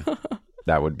 Mm-hmm.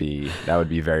 That would be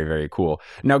very, very cool.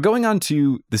 Now, going on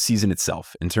to the season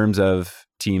itself, in terms of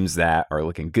teams that are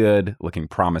looking good, looking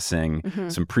promising,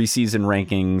 some preseason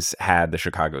rankings had the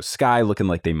Chicago Sky looking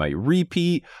like they might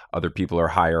repeat. Other people are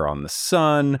higher on the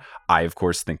Sun. I, of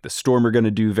course, think the Storm are going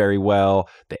to do very well.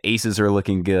 The Aces are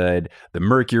looking good. The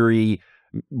Mercury,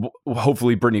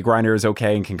 hopefully Brittany Griner is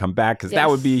okay and can come back, because that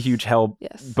would be a huge help,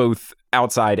 both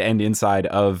outside and inside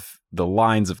of the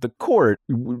lines of the court.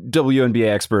 WNBA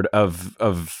expert of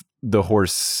the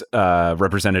horse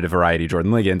representative variety,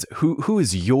 Jordan Ligons, who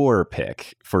is your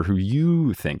pick for who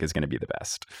you think is going to be the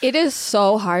best? It is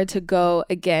so hard to go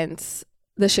against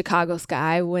the Chicago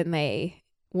Sky when they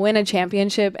win a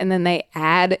championship and then they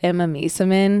add Emma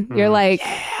Meeseman. You're like,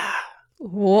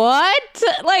 what?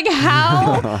 Like,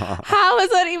 how is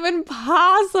that even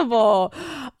possible?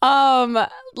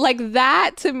 Like,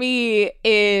 that to me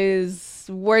is,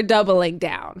 we're doubling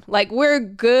down. Like, we're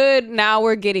good, now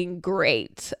we're getting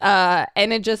great.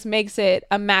 And it just makes it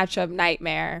a matchup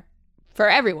nightmare for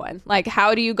everyone. Like,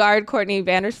 how do you guard Courtney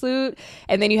Vandersloot?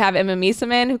 And then you have Emma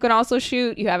Meeseman, who can also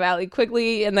shoot. You have Allie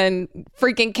Quigley, and then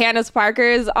freaking Candace Parker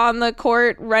is on the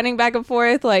court running back and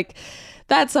forth. Like,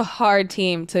 that's a hard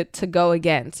team to go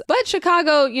against. But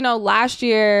Chicago, last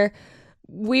year,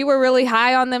 we were really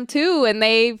high on them too, and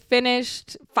they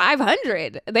finished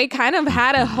 500. They kind of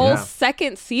had a whole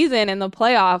second season in the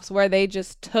playoffs where they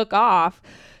just took off.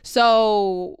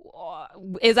 So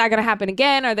is that going to happen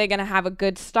again? Are they going to have a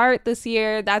good start this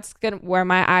year? That's where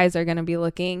my eyes are going to be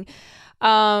looking.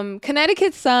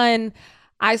 Connecticut Sun,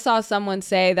 I saw someone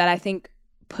say that I think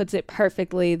puts it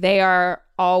perfectly. They are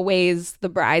always the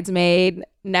bridesmaid,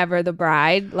 never the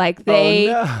bride. Like, they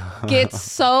get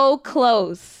so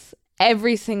close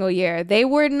every single year. They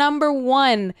were number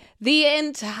 1 the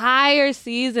entire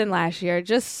season last year,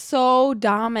 just so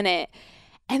dominant.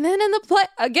 And then in the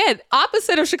again,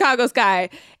 opposite of Chicago Sky,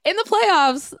 in the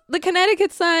playoffs, the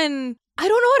Connecticut Sun I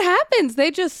don't know what happens.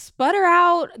 They just sputter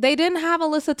out. They didn't have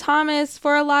Alyssa Thomas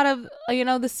for a lot of,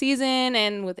 the season,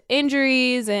 and with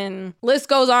injuries, and list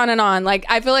goes on and on. Like,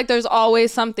 I feel like there's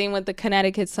always something with the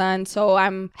Connecticut Sun. So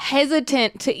I'm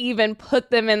hesitant to even put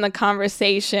them in the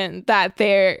conversation that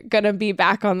they're going to be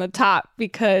back on the top,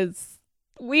 because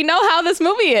we know how this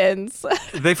movie ends.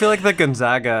 They feel like the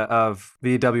Gonzaga of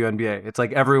the WNBA. It's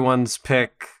like everyone's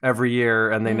pick every year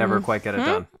and they never quite get it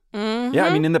done. Mm-hmm. Yeah,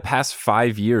 I mean, in the past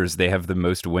 5 years, they have the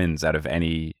most wins out of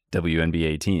any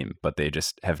WNBA team, but they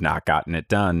just have not gotten it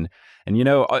done. And,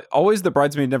 always the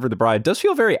bridesmaid, never the bride does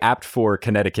feel very apt for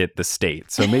Connecticut, the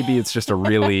state. So maybe it's just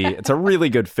it's a really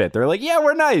good fit. They're like, yeah,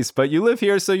 we're nice, but you live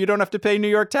here so you don't have to pay New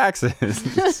York taxes.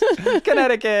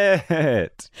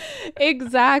 Connecticut.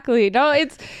 Exactly. No,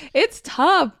 it's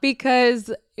tough,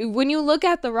 because when you look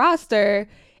at the roster,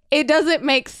 it doesn't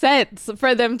make sense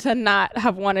for them to not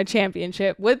have won a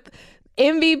championship. With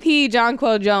MVP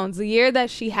Jonquel Jones, the year that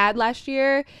she had last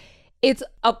year, it's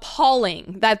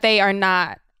appalling that they are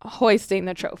not hoisting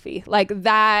the trophy. Like,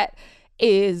 that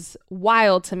is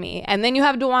wild to me. And then you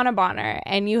have DeWanna Bonner,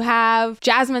 and you have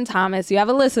Jasmine Thomas, you have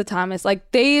Alyssa Thomas.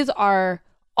 Like, these are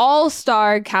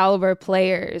all-star caliber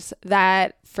players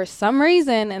that, for some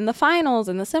reason, in the finals,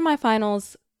 in the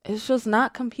semifinals, it's just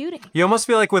not computing. You almost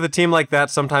feel like with a team like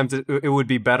that, sometimes it would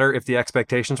be better if the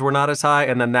expectations were not as high,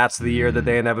 and then that's the year that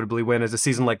they inevitably win, is a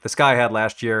season like the Sky had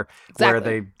last year, where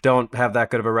they don't have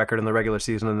that good of a record in the regular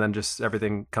season, and then just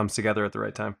everything comes together at the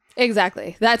right time.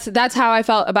 Exactly. That's how I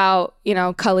felt about,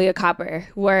 Kahleah Copper,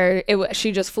 where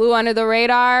she just flew under the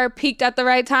radar, peaked at the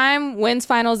right time, wins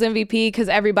finals MVP because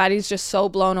everybody's just so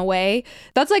blown away.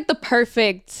 That's like the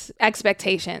perfect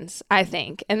expectations, I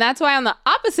think. And that's why on the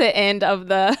opposite end of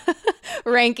the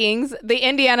rankings, the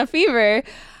Indiana Fever,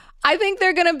 I think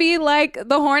they're going to be like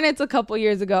the Hornets a couple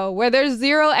years ago, where there's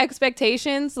zero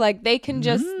expectations. Like, they can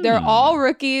just, they're all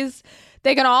rookies.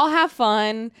 They can all have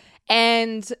fun.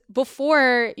 And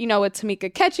before, with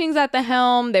Tamika Catchings at the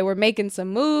helm, they were making some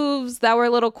moves that were a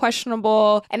little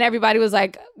questionable, and everybody was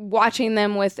like watching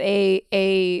them with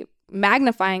a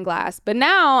magnifying glass. But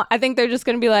now I think they're just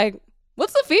going to be like,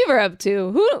 what's the Fever up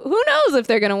to? Who knows if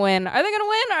they're going to win? Are they going to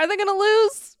win? Are they going to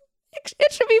lose?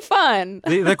 It should be fun.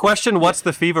 The question, what's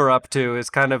the Fever up to, is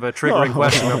kind of a triggering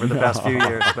question over the past few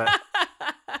years. But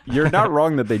you're not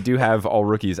wrong that they do have all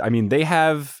rookies. I mean, they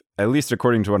have, at least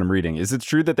according to what I'm reading, is it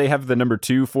true that they have the number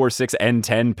 2, 4, 6, and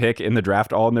 10 pick in the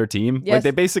draft all on their team? Yes. Like,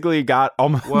 they basically got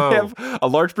almost they have a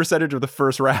large percentage of the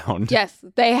first round. Yes,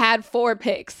 they had 4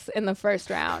 picks in the first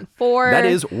round. 4. That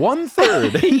is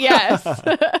 1/3. Yes.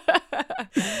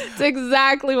 It's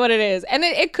exactly what it is. And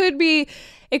it could be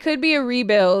a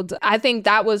rebuild. I think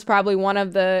that was probably one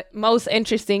of the most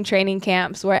interesting training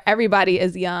camps, where everybody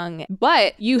is young.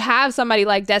 But you have somebody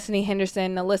like Destiny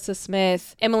Henderson, Alyssa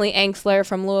Smith, Emily Angsler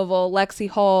from Louisville, Lexi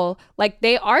Hull. Like,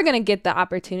 they are going to get the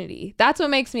opportunity. That's what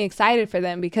makes me excited for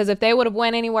them, because if they would have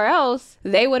went anywhere else,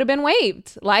 they would have been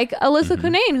waived. Like Alyssa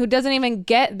Cunane, who doesn't even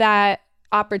get that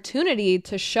opportunity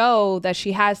to show that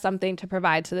she has something to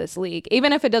provide to this league.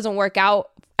 Even if it doesn't work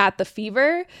out at the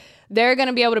Fever, they're going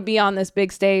to be able to be on this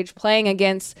big stage playing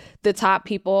against the top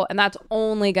people, and that's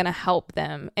only going to help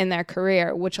them in their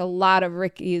career, which a lot of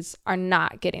rookies are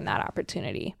not getting that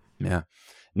opportunity. Yeah.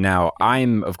 Now,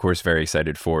 I'm, of course, very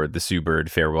excited for the Sue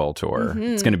Bird farewell tour.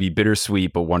 It's going to be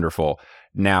bittersweet, but wonderful.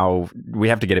 Now, we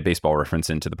have to get a baseball reference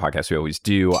into the podcast. We always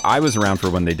do. I was around for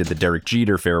when they did the Derek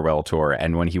Jeter farewell tour,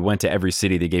 and when he went to every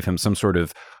city, they gave him some sort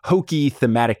of hokey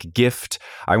thematic gift.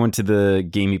 I went to the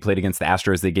game he played against the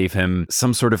Astros. They gave him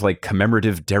some sort of like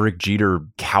commemorative Derek Jeter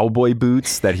cowboy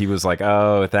boots that he was like,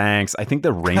 oh, thanks. I think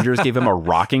the Rangers gave him a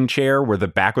rocking chair where the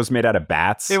back was made out of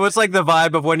bats. it was like the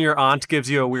vibe of when your aunt gives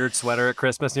you a weird sweater at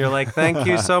Christmas, and you're like, thank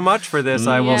you so much for this.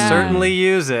 I will certainly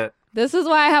use it. This is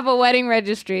why I have a wedding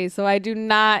registry, so I do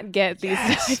not get these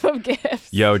type of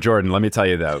gifts. Yo, Jordan, let me tell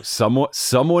you though,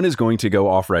 someone is going to go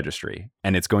off registry,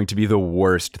 and it's going to be the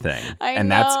worst thing.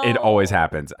 It always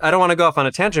happens. I don't want to go off on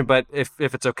a tangent, but if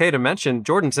it's okay to mention,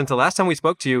 Jordan, since the last time we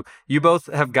spoke to you, you both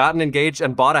have gotten engaged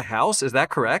and bought a house. Is that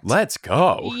correct? Let's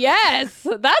go. Yes,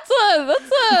 that's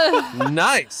a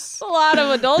nice. a lot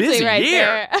of adulting Busy right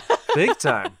year. there. Big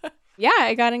time. Yeah,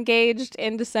 I got engaged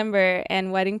in December,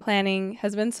 and wedding planning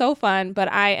has been so fun,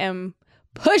 but I am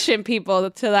pushing people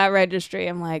to that registry.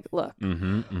 I'm like, look,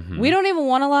 we don't even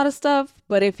want a lot of stuff,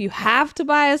 but if you have to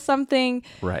buy us something,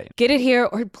 get it here,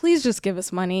 or please just give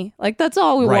us money. Like, that's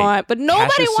all we want. But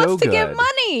nobody wants to give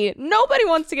money. Nobody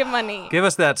wants to give money. Give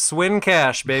us that Swin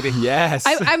cash, baby. Yes.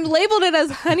 I'm labeled it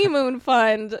as honeymoon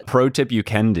fund. Pro tip you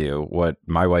can do, what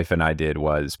my wife and I did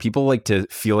was, people like to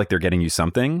feel like they're getting you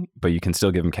something, but you can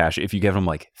still give them cash if you give them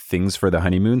like things for the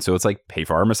honeymoon. So it's like, pay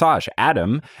for our massage.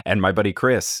 Adam and my buddy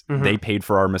Chris, they paid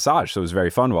for our massage. So it was very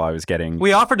fun while I was getting...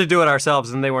 We offered to do it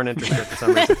ourselves and they weren't interested for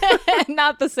some reason.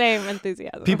 Not the same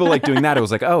enthusiasm. People like doing that. It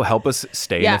was like, oh, help us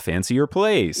stay in a fancier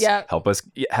place. Yeah. Help us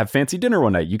have fancy dinner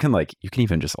one night. You can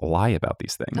even just lie about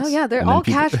these things. Oh yeah, they're all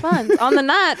cash funds. On the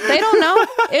nut, they don't know.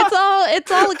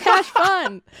 It's all a cash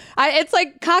fund. It's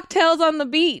like cocktails on the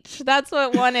beach. That's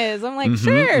what one is. I'm like,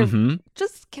 sure,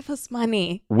 just give us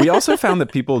money. We also found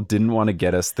that people didn't want to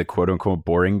get us the quote unquote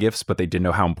boring gifts, but they didn't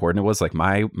know how important it was. Like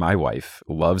my wife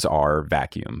loves our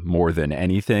vacuum more than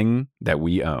anything that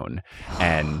we own,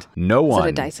 and no one. Is it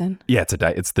a Dyson? Yeah,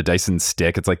 it's the Dyson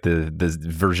stick. It's like the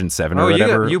version 7 or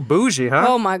whatever. You bougie, huh?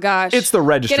 Oh my gosh, it's the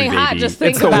registry, getting baby. Hot just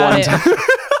think it's the about one it. time.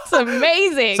 It's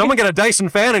amazing. Someone get a Dyson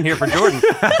fan in here for Jordan.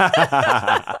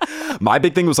 My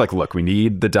big thing was like, look, we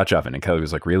need the Dutch oven. And Kelly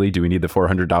was like, really? Do we need the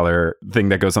 $400 thing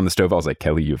that goes on the stove? I was like,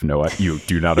 Kelly, you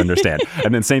do not understand.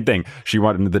 And then same thing. She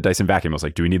wanted the Dyson vacuum. I was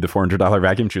like, do we need the $400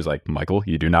 vacuum? She was like, Michael,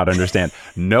 you do not understand.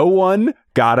 No one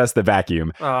got us the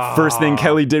vacuum. First thing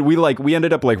Kelly did, we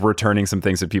ended up like returning some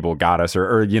things that people got us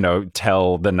or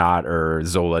tell the Knot or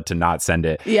Zola to not send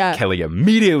it. Yeah. Kelly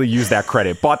immediately used that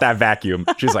credit, bought that vacuum.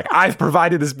 She's like, I've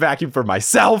provided this vacuum for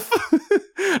myself.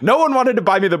 No one wanted to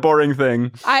buy me the boring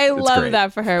thing. I love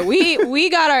that for her. We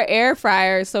got our air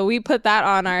fryer, so we put that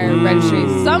on our registry.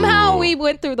 Somehow we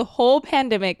went through the whole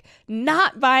pandemic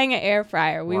not buying an air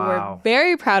fryer. We were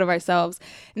very proud of ourselves.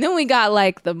 And then we got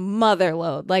like the mother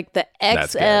load, like the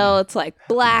XL. It's like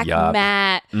black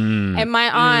matte. And my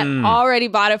aunt already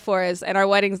bought it for us, and our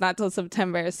wedding's not till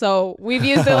September. So we've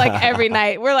used it like every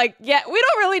night. We're like, yeah, we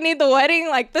don't really need the wedding.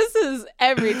 Like, this is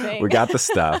everything. We got the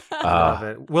stuff. Love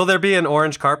it. Will there be an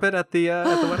orange carpet at the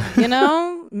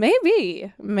wedding?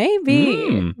 Maybe.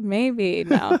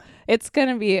 No, it's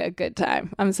gonna be a good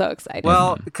time. I'm so excited.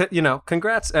 Well,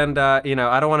 congrats. And I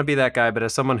don't want to be that guy, but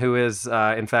as someone who is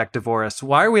in fact divorced,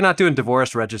 why are we not doing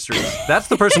divorce registries? That's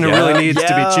the person who really needs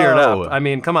to be cheered up. I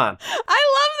mean, come on. I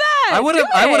love that.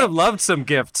 I would have loved some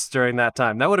gifts during that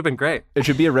time. That would have been great. It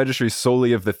should be a registry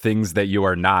solely of the things that you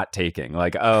are not taking.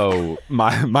 Like, oh,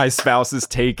 my spouse is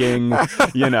taking,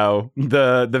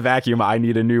 the vacuum. I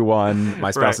need a new one.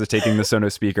 My spouse is taking the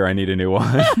Sonos speaker. I need a new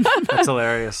one. That's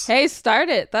hilarious. Hey, start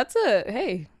it.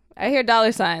 Hey, I hear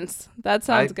dollar signs. That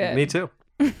sounds good. Me too.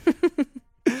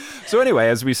 So anyway,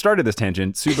 as we started this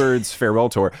tangent, Sue Bird's farewell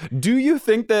tour, do you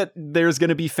think that there's going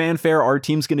to be fanfare? Our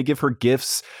team's going to give her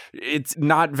gifts? It's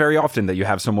not very often that you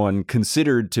have someone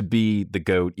considered to be the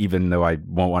GOAT, even though I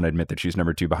won't want to admit that she's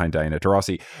number 2 behind Diana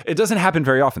Taurasi. It doesn't happen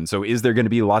very often. So is there going to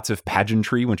be lots of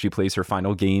pageantry when she plays her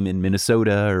final game in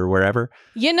Minnesota or wherever?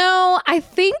 I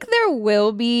think there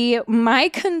will be. My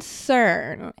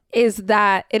concern is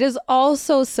that it is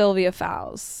also Sylvia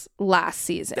Fowles last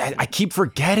season. I keep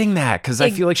forgetting that because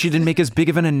I feel like she didn't make as big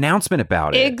of an announcement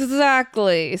about it.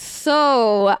 Exactly.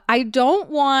 So I don't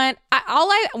want,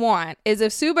 all I want is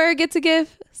if Sue Bird gets a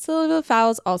gift, Sylvia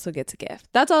Fowles also gets a gift.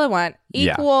 That's all I want.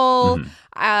 Equal.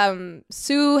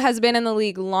 Sue has been in the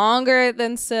league longer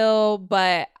than Syl,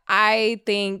 but I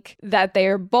think that they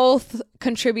are both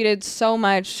contributed so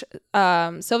much.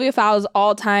 Sylvia Fowles,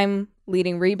 all-time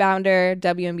leading rebounder,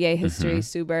 WNBA history,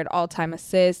 Sue Bird, all-time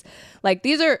assists. Like,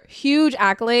 these are huge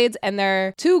accolades, and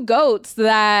they're two GOATs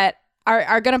that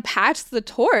are going to pass the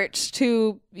torch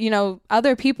to,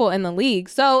 other people in the league.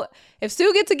 So if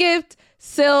Sue gets a gift,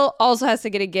 Syl also has to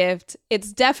get a gift.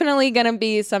 It's definitely going to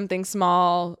be something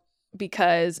small,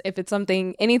 because if it's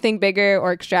anything bigger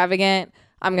or extravagant,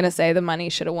 I'm going to say the money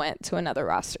should have went to another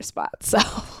roster spot. So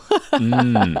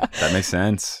that makes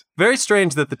sense. Very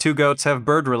strange that the two GOATs have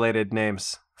bird-related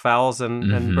names. Fowles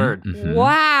and Bird.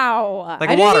 Wow.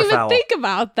 Like I a didn't even waterfowl. think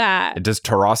about that. Does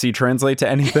Taurasi translate to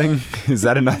anything? Is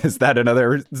that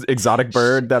another exotic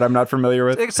bird that I'm not familiar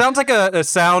with? It sounds like a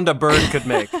sound a bird could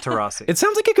make, Taurasi. It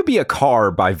sounds like it could be a car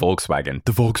by Volkswagen.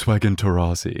 The Volkswagen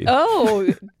Taurasi.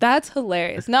 Oh, that's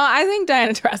hilarious. No, I think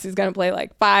Diana Taurasi is going to play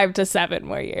like 5 to 7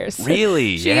 more years.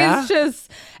 Really? She's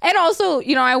just... And also,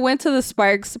 I went to the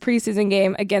Sparks preseason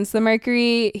game against the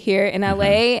Mercury here in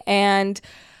LA, and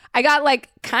I got like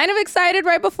kind of excited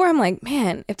right before. I'm like,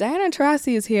 man, if Diana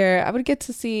Taurasi is here, I would get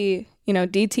to see,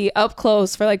 DT up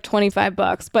close for like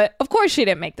 $25. But of course she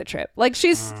didn't make the trip. Like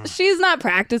she's not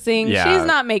practicing. Yeah. She's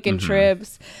not making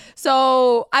trips.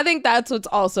 So I think that's what's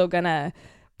also gonna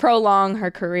prolong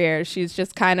her career. She's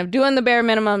just kind of doing the bare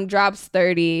minimum, drops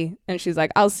 30, and she's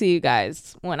like, I'll see you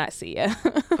guys when I see you.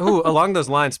 Ooh, along those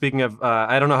lines, speaking of,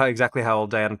 I don't know exactly how old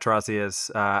Diana Taurasi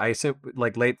is. I assume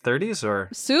like late 30s or?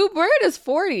 Sue Bird is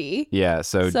 40. Yeah,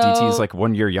 so DT's like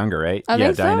 1 year younger, right? I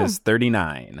think so. Diana's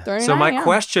 39. So my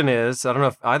question is, I don't know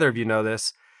if either of you know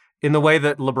this, in the way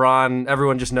that LeBron,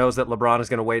 everyone just knows that LeBron is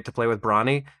going to wait to play with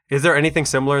Bronny. Is there anything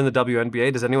similar in the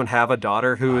WNBA? Does anyone have a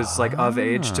daughter who is like of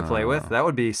age to play with? That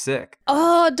would be sick.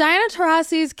 Oh, Diana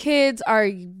Taurasi's kids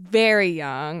are very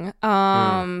young.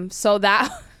 So that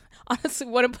honestly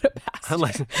wouldn't put it past her.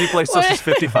 Like, she plays till she's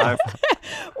 55.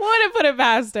 Wouldn't put it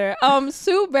past her.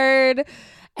 Sue Bird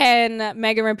and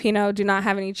Megan Rapinoe do not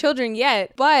have any children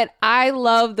yet, but I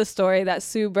love the story that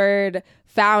Sue Bird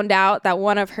found out that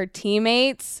one of her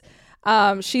teammates,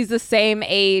 she's the same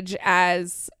age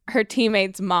as her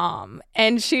teammate's mom.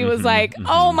 And she was like,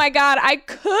 oh my God, I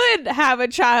could have a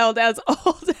child as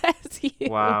old as you.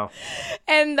 Wow.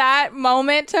 And that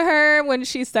moment to her when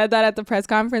she said that at the press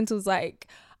conference was like,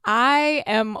 I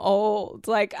am old.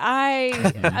 Like,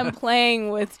 I am playing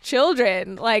with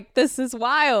children. Like, this is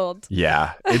wild.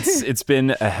 Yeah, it's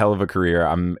been a hell of a career.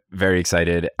 I'm very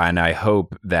excited, and I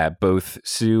hope that both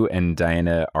Sue and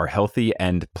Diana are healthy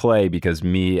and play, because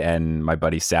me and my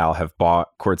buddy Sal have bought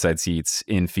courtside seats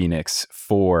in Phoenix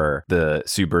for the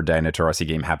Sue Bird Diana Taurasi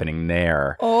game happening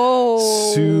there. Oh.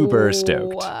 Super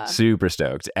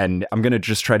stoked. And I'm going to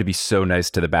just try to be so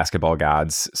nice to the basketball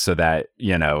gods so that,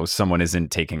 someone isn't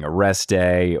taking a rest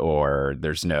day or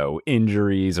there's no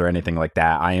injuries or anything like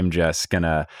that. I am just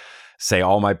gonna say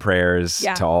all my prayers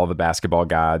to all the basketball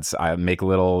gods. I make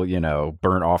little,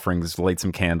 burnt offerings, light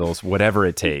some candles, whatever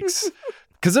it takes.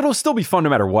 Because it'll still be fun no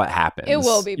matter what happens. It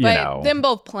will be, but them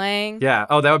both playing. Yeah.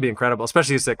 Oh, that would be incredible,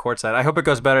 especially to sit courtside. I hope it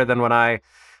goes better than when I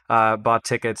bought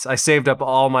tickets. I saved up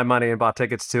all my money and bought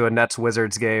tickets to a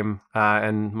Nets-Wizards game,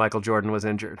 and Michael Jordan was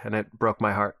injured, and it broke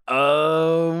my heart.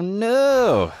 Oh,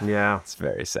 no. Yeah. It's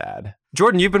very sad.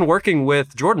 Jordan, you've been working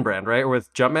with Jordan Brand, right? Or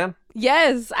with Jumpman?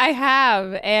 Yes, I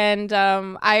have. And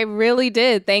I really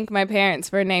did thank my parents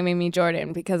for naming me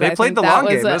Jordan, because they played the long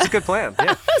game. That was a good plan.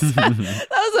 Yeah.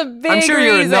 That was a big I'm sure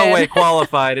reason. you're in no way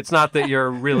qualified. It's not that you're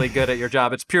really good at your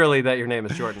job. It's purely that your name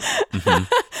is Jordan.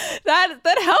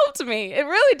 That helped me. It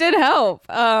really did help.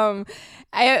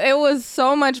 It was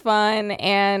so much fun,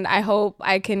 and I hope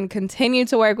I can continue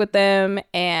to work with them.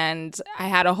 And I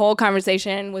had a whole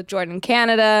conversation with Jordan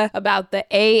Canada about the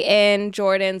A in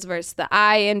Jordans versus the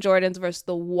I in Jordans versus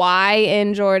the Y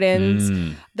in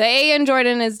Jordans. The A in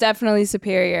Jordan is definitely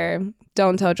superior.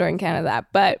 Don't tell Jordan Canada that,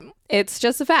 but it's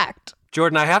just a fact.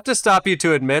 Jordan, I have to stop you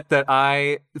to admit that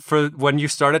when you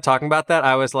started talking about that,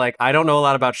 I was like, I don't know a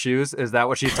lot about shoes. Is that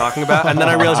what she's talking about? And then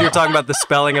I realized you were talking about the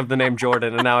spelling of the name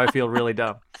Jordan, and now I feel really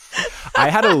dumb. I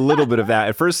had a little bit of that.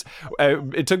 At first,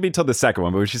 it took me till the second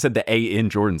one, but when she said the A in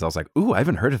Jordans, I was like, ooh, I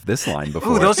haven't heard of this line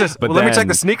before. Ooh, let me check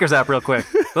the sneakers app real quick.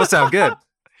 Those sound good.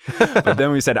 But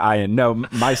then we said Ian. No,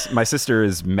 my sister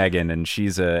is Megan, and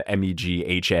she's a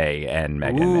MEGHA and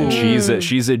Megan. Ooh. And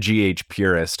she's a GH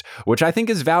purist, which I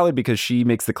think is valid because she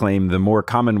makes the claim the more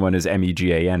common one is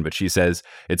MEGAN, but she says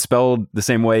it's spelled the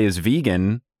same way as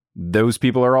vegan. Those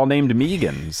people are all named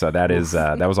Megan. So that is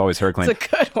that was always her claim. It's a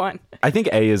good one. I think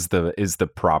A is the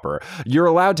proper. You're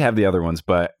allowed to have the other ones,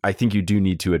 but I think you do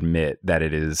need to admit that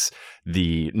it is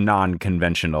the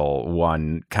non-conventional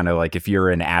one. Kind of like if you're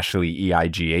an Ashley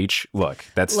EIGH, look,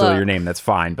 that's still your name. That's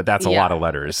fine, but that's a lot of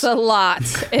letters. It's a lot.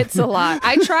 It's a lot.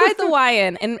 I tried the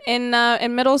YN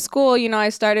in middle school. I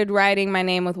started writing my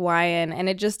name with YN, and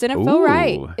it just didn't feel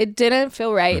right. It didn't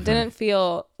feel right. It didn't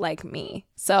feel like me.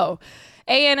 So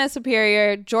AN is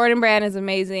superior. Jordan Brand is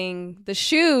amazing. The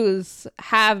shoes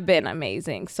have been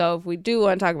amazing. So if we do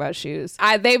want to talk about shoes,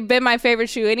 they've been my favorite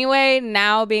shoe anyway.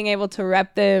 Now being able to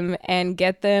rep them and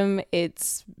get them,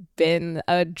 it's been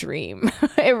a dream.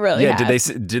 It really has.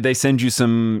 Did they send you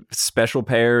some special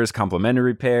pairs,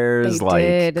 complimentary pairs,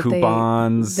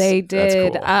 coupons? They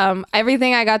did. That's cool.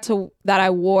 Everything that I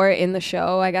wore in the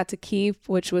show, I got to keep,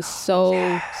 which was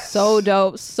so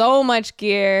dope. So much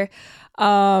gear.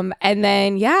 And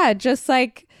then, just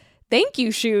like, thank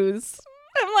you shoes.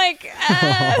 I'm like,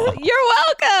 you're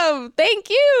welcome. Thank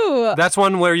you. That's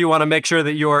one where you want to make sure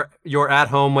that you're at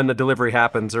home when the delivery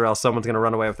happens, or else someone's going to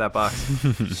run away with that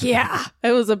box. Yeah,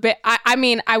 it was a bit,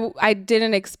 I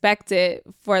didn't expect it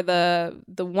for the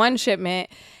one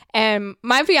shipment. And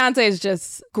my fiance is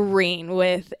just green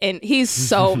and he's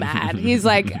so mad. He's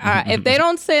like, if they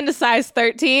don't send a size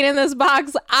 13 in this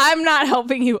box, I'm not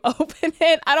helping you open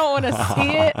it. I don't want to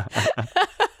see it.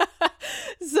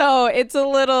 So it's a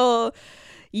little...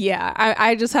 Yeah,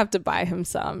 I just have to buy him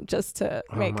some just to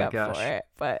make up for it.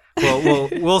 But well,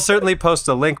 we'll certainly post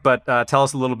a link. But tell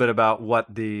us a little bit about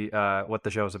what the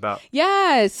show is about.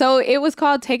 Yeah, so it was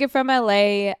called Take It From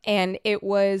LA, and it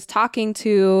was talking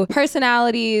to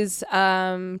personalities,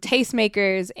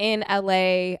 tastemakers in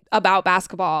LA about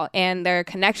basketball and their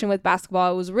connection with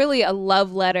basketball. It was really a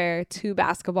love letter to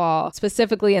basketball,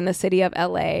 specifically in the city of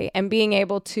LA, and being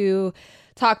able to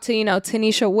talk to,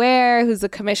 Tanisha Ware, who's the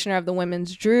commissioner of the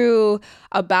Women's Drew,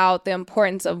 about the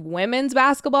importance of women's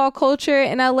basketball culture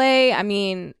in LA. I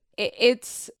mean,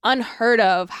 it's unheard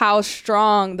of how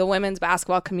strong the women's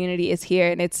basketball community is here,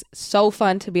 and it's so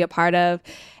fun to be a part of.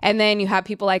 And then you have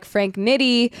people like Frank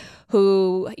Nitti,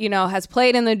 who, has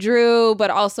played in the Drew,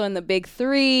 but also in the Big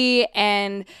Three,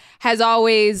 and has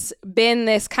always been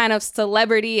this kind of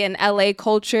celebrity in LA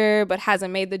culture, but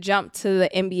hasn't made the jump to the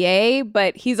NBA.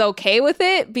 But he's okay with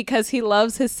it because he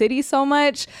loves his city so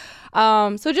much.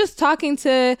 So just talking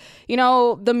to,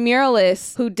 the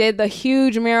muralists who did the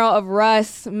huge mural of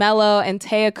Russ, Melo, and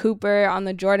Taya Cooper on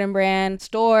the Jordan Brand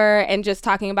store, and just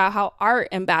talking about how art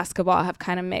and basketball have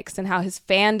kind of mixed and how his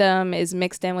fandom is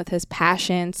mixed in with his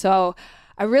passion. So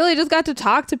I really just got to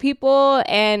talk to people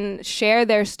and share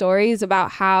their stories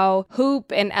about how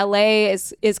hoop and LA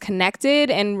is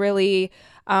connected, and really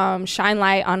shine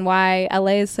light on why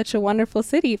LA is such a wonderful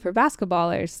city for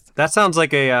basketballers. That sounds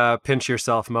like a pinch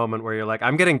yourself moment where you're like,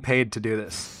 I'm getting paid to do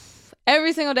this.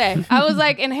 Every single day. I was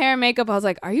like in hair and makeup. I was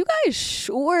like, are you guys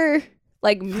sure?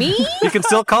 Like me? You can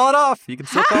still call it off. You can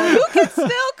still call it off. You can still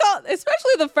call,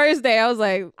 especially the first day. I was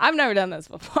like, I've never done this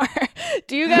before.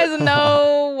 Do you guys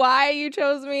know why you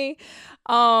chose me?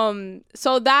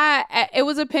 So that it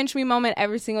was a pinch me moment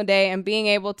every single day, and being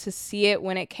able to see it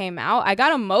when it came out, I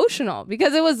got emotional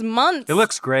because it was months. It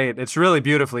looks great. It's really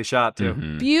beautifully shot too.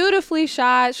 Mm-hmm. Beautifully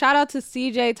shot. Shout out to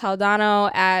CJ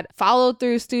Taldano at Follow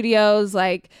Through Studios.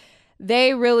 Like,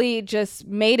 they really just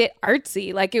made it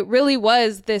artsy. Like, it really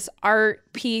was this art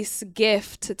piece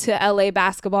gift to LA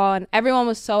basketball, and everyone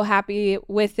was so happy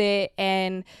with it.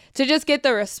 And to just get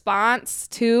the response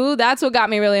too, that's what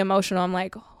got me really emotional. I'm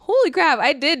like, holy crap,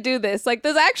 I did do this. Like,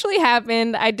 this actually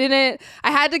happened. I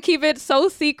had to keep it so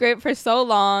secret for so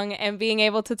long, and being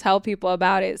able to tell people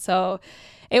about it. So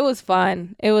it was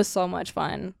fun. It was so much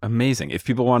fun. Amazing. If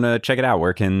people want to check it out,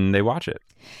 where can they watch it?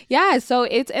 Yeah, so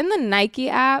it's in the Nike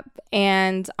app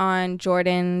and on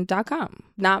Jordan.com.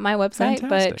 Not my website,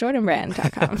 Fantastic. but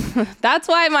JordanBrand.com. That's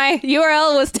why my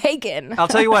URL was taken. I'll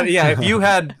tell you what, yeah, if you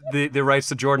had the rights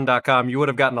to Jordan.com, you would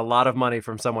have gotten a lot of money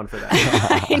from someone for that.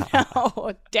 I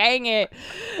know. Dang it.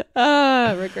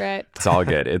 Regret. It's all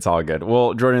good. It's all good.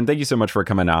 Well, Jordan, thank you so much for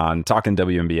coming on, talking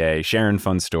WNBA, sharing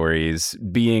fun stories,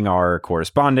 being our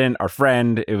correspondent, our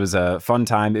friend. It was a fun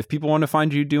time. If people want to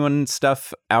find you doing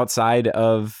stuff outside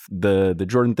of the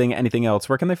Jordan thing, anything else,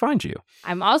 where can they find you?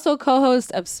 I'm also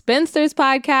co-host of Spinsters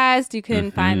podcast. You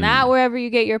can find that wherever you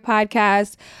get your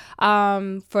podcast.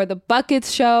 For the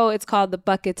Buckets show, it's called the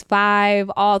Buckets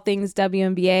 5, all things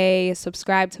WNBA.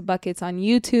 Subscribe to Buckets on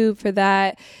YouTube for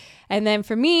that. And then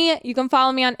for me, you can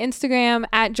follow me on Instagram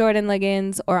at Jordan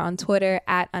Ligons, or on Twitter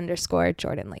at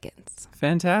 _Jordan Ligons.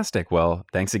 Fantastic. Well,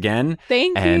 thanks again.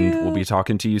 Thank you. And we'll be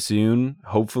talking to you soon.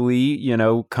 Hopefully,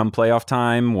 come playoff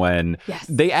time when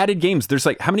they added games. There's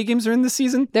how many games are in this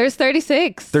season? There's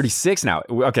 36. 36 now.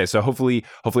 Okay, so hopefully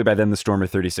by then the Storm are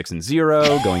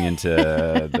 36-0 going into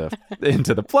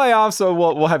the playoffs. So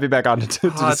we'll have you back on to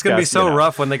discuss. It's gonna be so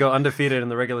rough when they go undefeated in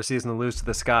the regular season and lose to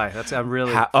the Sky. I'm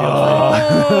really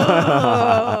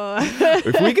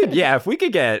if we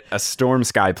could get a Storm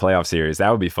Sky playoff series, that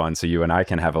would be fun. So you and I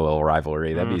can have a little rivalry.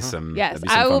 That'd be some. Yes, that'd be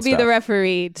some I will fun be stuff. the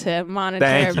referee to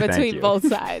monitor between both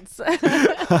sides.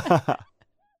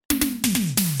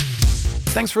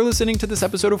 Thanks for listening to this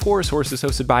episode of Horse. Horse is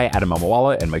hosted by Adam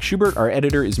Amawala and Mike Schubert. Our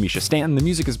editor is Misha Stanton. The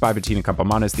music is by Bettina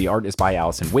Campamanes. The art is by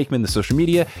Allison Wakeman. The social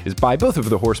media is by both of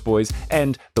the Horse Boys.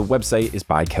 And the website is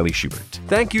by Kelly Schubert.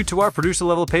 Thank you to our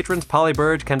producer-level patrons, Polly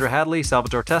Burge, Kendra Hadley,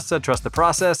 Salvatore Testa, Trust the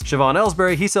Process, Siobhan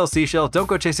Ellsbury, He Sells Seashells, Don't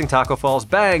Go Chasing Taco Falls,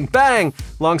 Bang, Bang,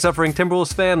 Long-Suffering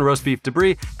Timberwolves Fan, Roast Beef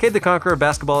Debris, Cade the Conqueror,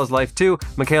 Basketball is Life 2,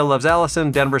 Michaela Loves Allison,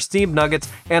 Denver Steamed Nuggets,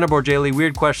 Anna Borgelli,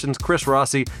 Weird Questions, Chris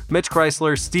Rossi, Mitch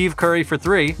Chrysler, Steve Curry for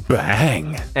 3.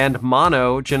 Bang. And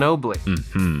Mono Ginobili.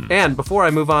 And before I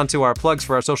move on to our plugs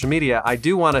for our social media, I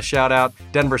do want to shout out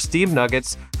Denver Steam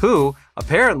Nuggets, who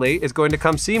apparently is going to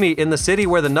come see me in the city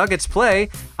where the Nuggets play.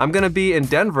 I'm going to be in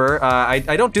Denver. I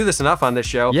don't do this enough on this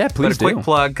show. Yeah, please do. But a quick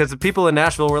plug, because the people in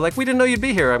Nashville were like, we didn't know you'd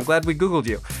be here. I'm glad we Googled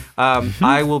you.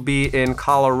 I will be in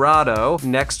Colorado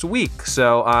next week.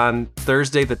 So on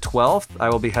Thursday the 12th, I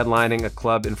will be headlining a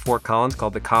club in Fort Collins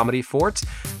called the Comedy Fort.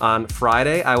 On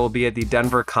Friday, I will be at the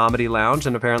Denver Comedy Lounge,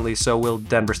 and apparently so will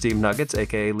Denver Steam Nuggets,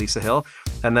 aka Lisa Hill.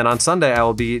 And then on Sunday, I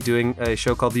will be doing a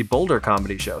show called the Boulder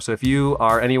Comedy Show. So if you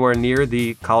are anywhere near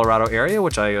the Colorado area,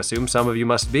 which I assume some of you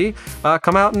must be,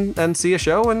 come out and see a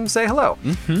show and say hello.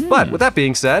 But with that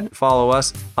being said, follow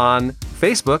us on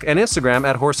Facebook and Instagram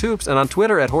at Horse Hoops, and on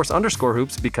Twitter at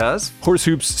Horse_Hoops, because Horse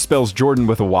Hoops spells Jordan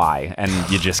with a Y, and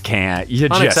you just can't. You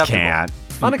just can't.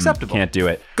 Unacceptable. Can't do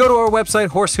it. Go to our website,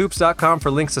 horsehoops.com, for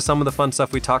links to some of the fun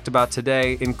stuff we talked about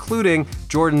today, including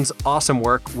Jordan's awesome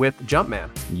work with Jumpman.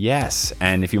 Yes,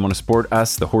 and if you want to support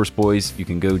us, the Horse Boys, you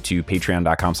can go to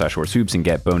patreon.com/horsehoops and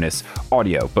get bonus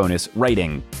audio, bonus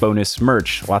writing, bonus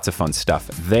merch, lots of fun stuff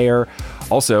there.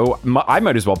 Also, I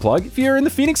might as well plug, if you're in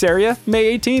the Phoenix area,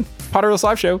 May 18th, Potterless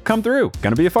Live Show, come through.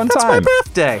 Gonna be a fun time. That's my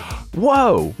birthday.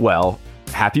 Whoa. Well,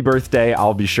 happy birthday.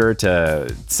 I'll be sure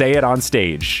to say it on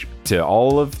stage to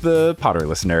all of the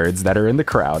Potterless nerds that are in the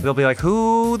crowd. They'll be like,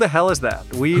 who the hell is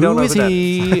that? We don't know who that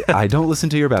is. I don't listen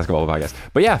to your basketball podcast.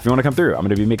 But yeah, if you want to come through, I'm going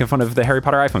to be making fun of the Harry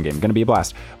Potter iPhone game. Going to be a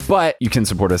blast. But you can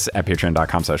support us at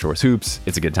patreon.com/horsehoops.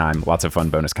 It's a good time. Lots of fun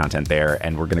bonus content there.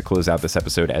 And we're going to close out this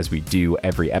episode as we do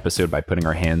every episode by putting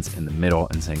our hands in the middle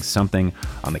and saying something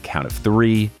on the count of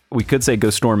 3. We could say go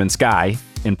Storm and Sky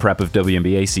in prep of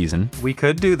WNBA season. We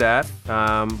could do that.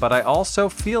 But I also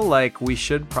feel like we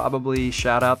should probably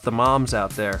shout out the moms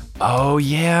out there. Oh,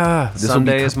 yeah. This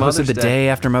Sunday is Mother's Day. The day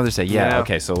after Mother's Day. Yeah.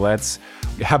 Okay, so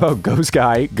how about go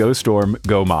Sky, go Storm,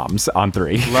 go moms on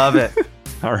 3? Love it.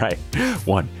 All right.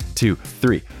 1, 2,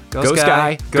 3. Go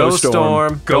Sky, go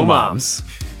Storm, go moms.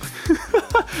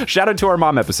 Shout out to our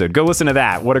mom episode. Go listen to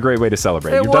that. What a great way to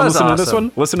celebrate. You're done listening to this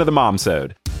one? Listen to the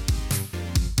mom-sode.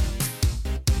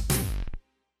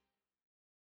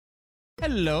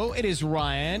 Hello, it is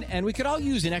Ryan, and we could all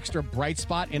use an extra bright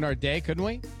spot in our day, couldn't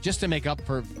we? Just to make up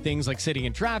for things like sitting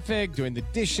in traffic, doing the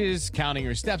dishes, counting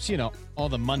your steps, all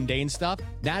the mundane stuff.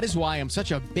 That is why I'm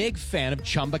such a big fan of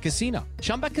Chumba Casino.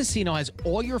 Chumba Casino has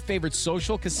all your favorite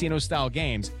social casino-style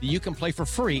games that you can play for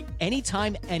free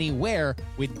anytime, anywhere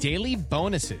with daily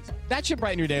bonuses. That should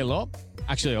brighten your day a little.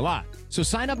 Actually, a lot. So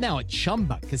sign up now at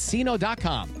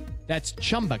ChumbaCasino.com. That's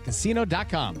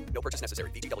ChumbaCasino.com. No purchase necessary.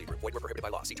 VGW Group. Void where prohibited by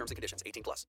law. See terms and conditions.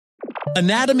 18+.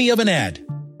 Anatomy of an ad.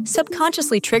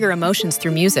 Subconsciously trigger emotions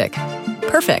through music.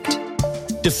 Perfect.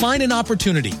 Define an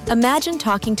opportunity. Imagine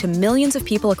talking to millions of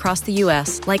people across the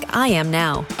U.S. like I am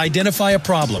now. Identify a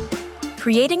problem.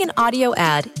 Creating an audio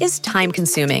ad is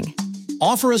time-consuming.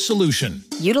 Offer a solution.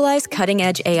 Utilize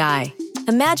cutting-edge AI.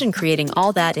 Imagine creating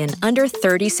all that in under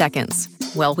 30 seconds.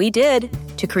 Well, we did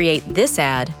to create this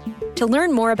ad. To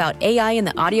learn more about AI in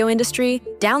the audio industry,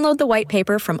 download the white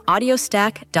paper from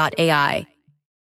audiostack.ai.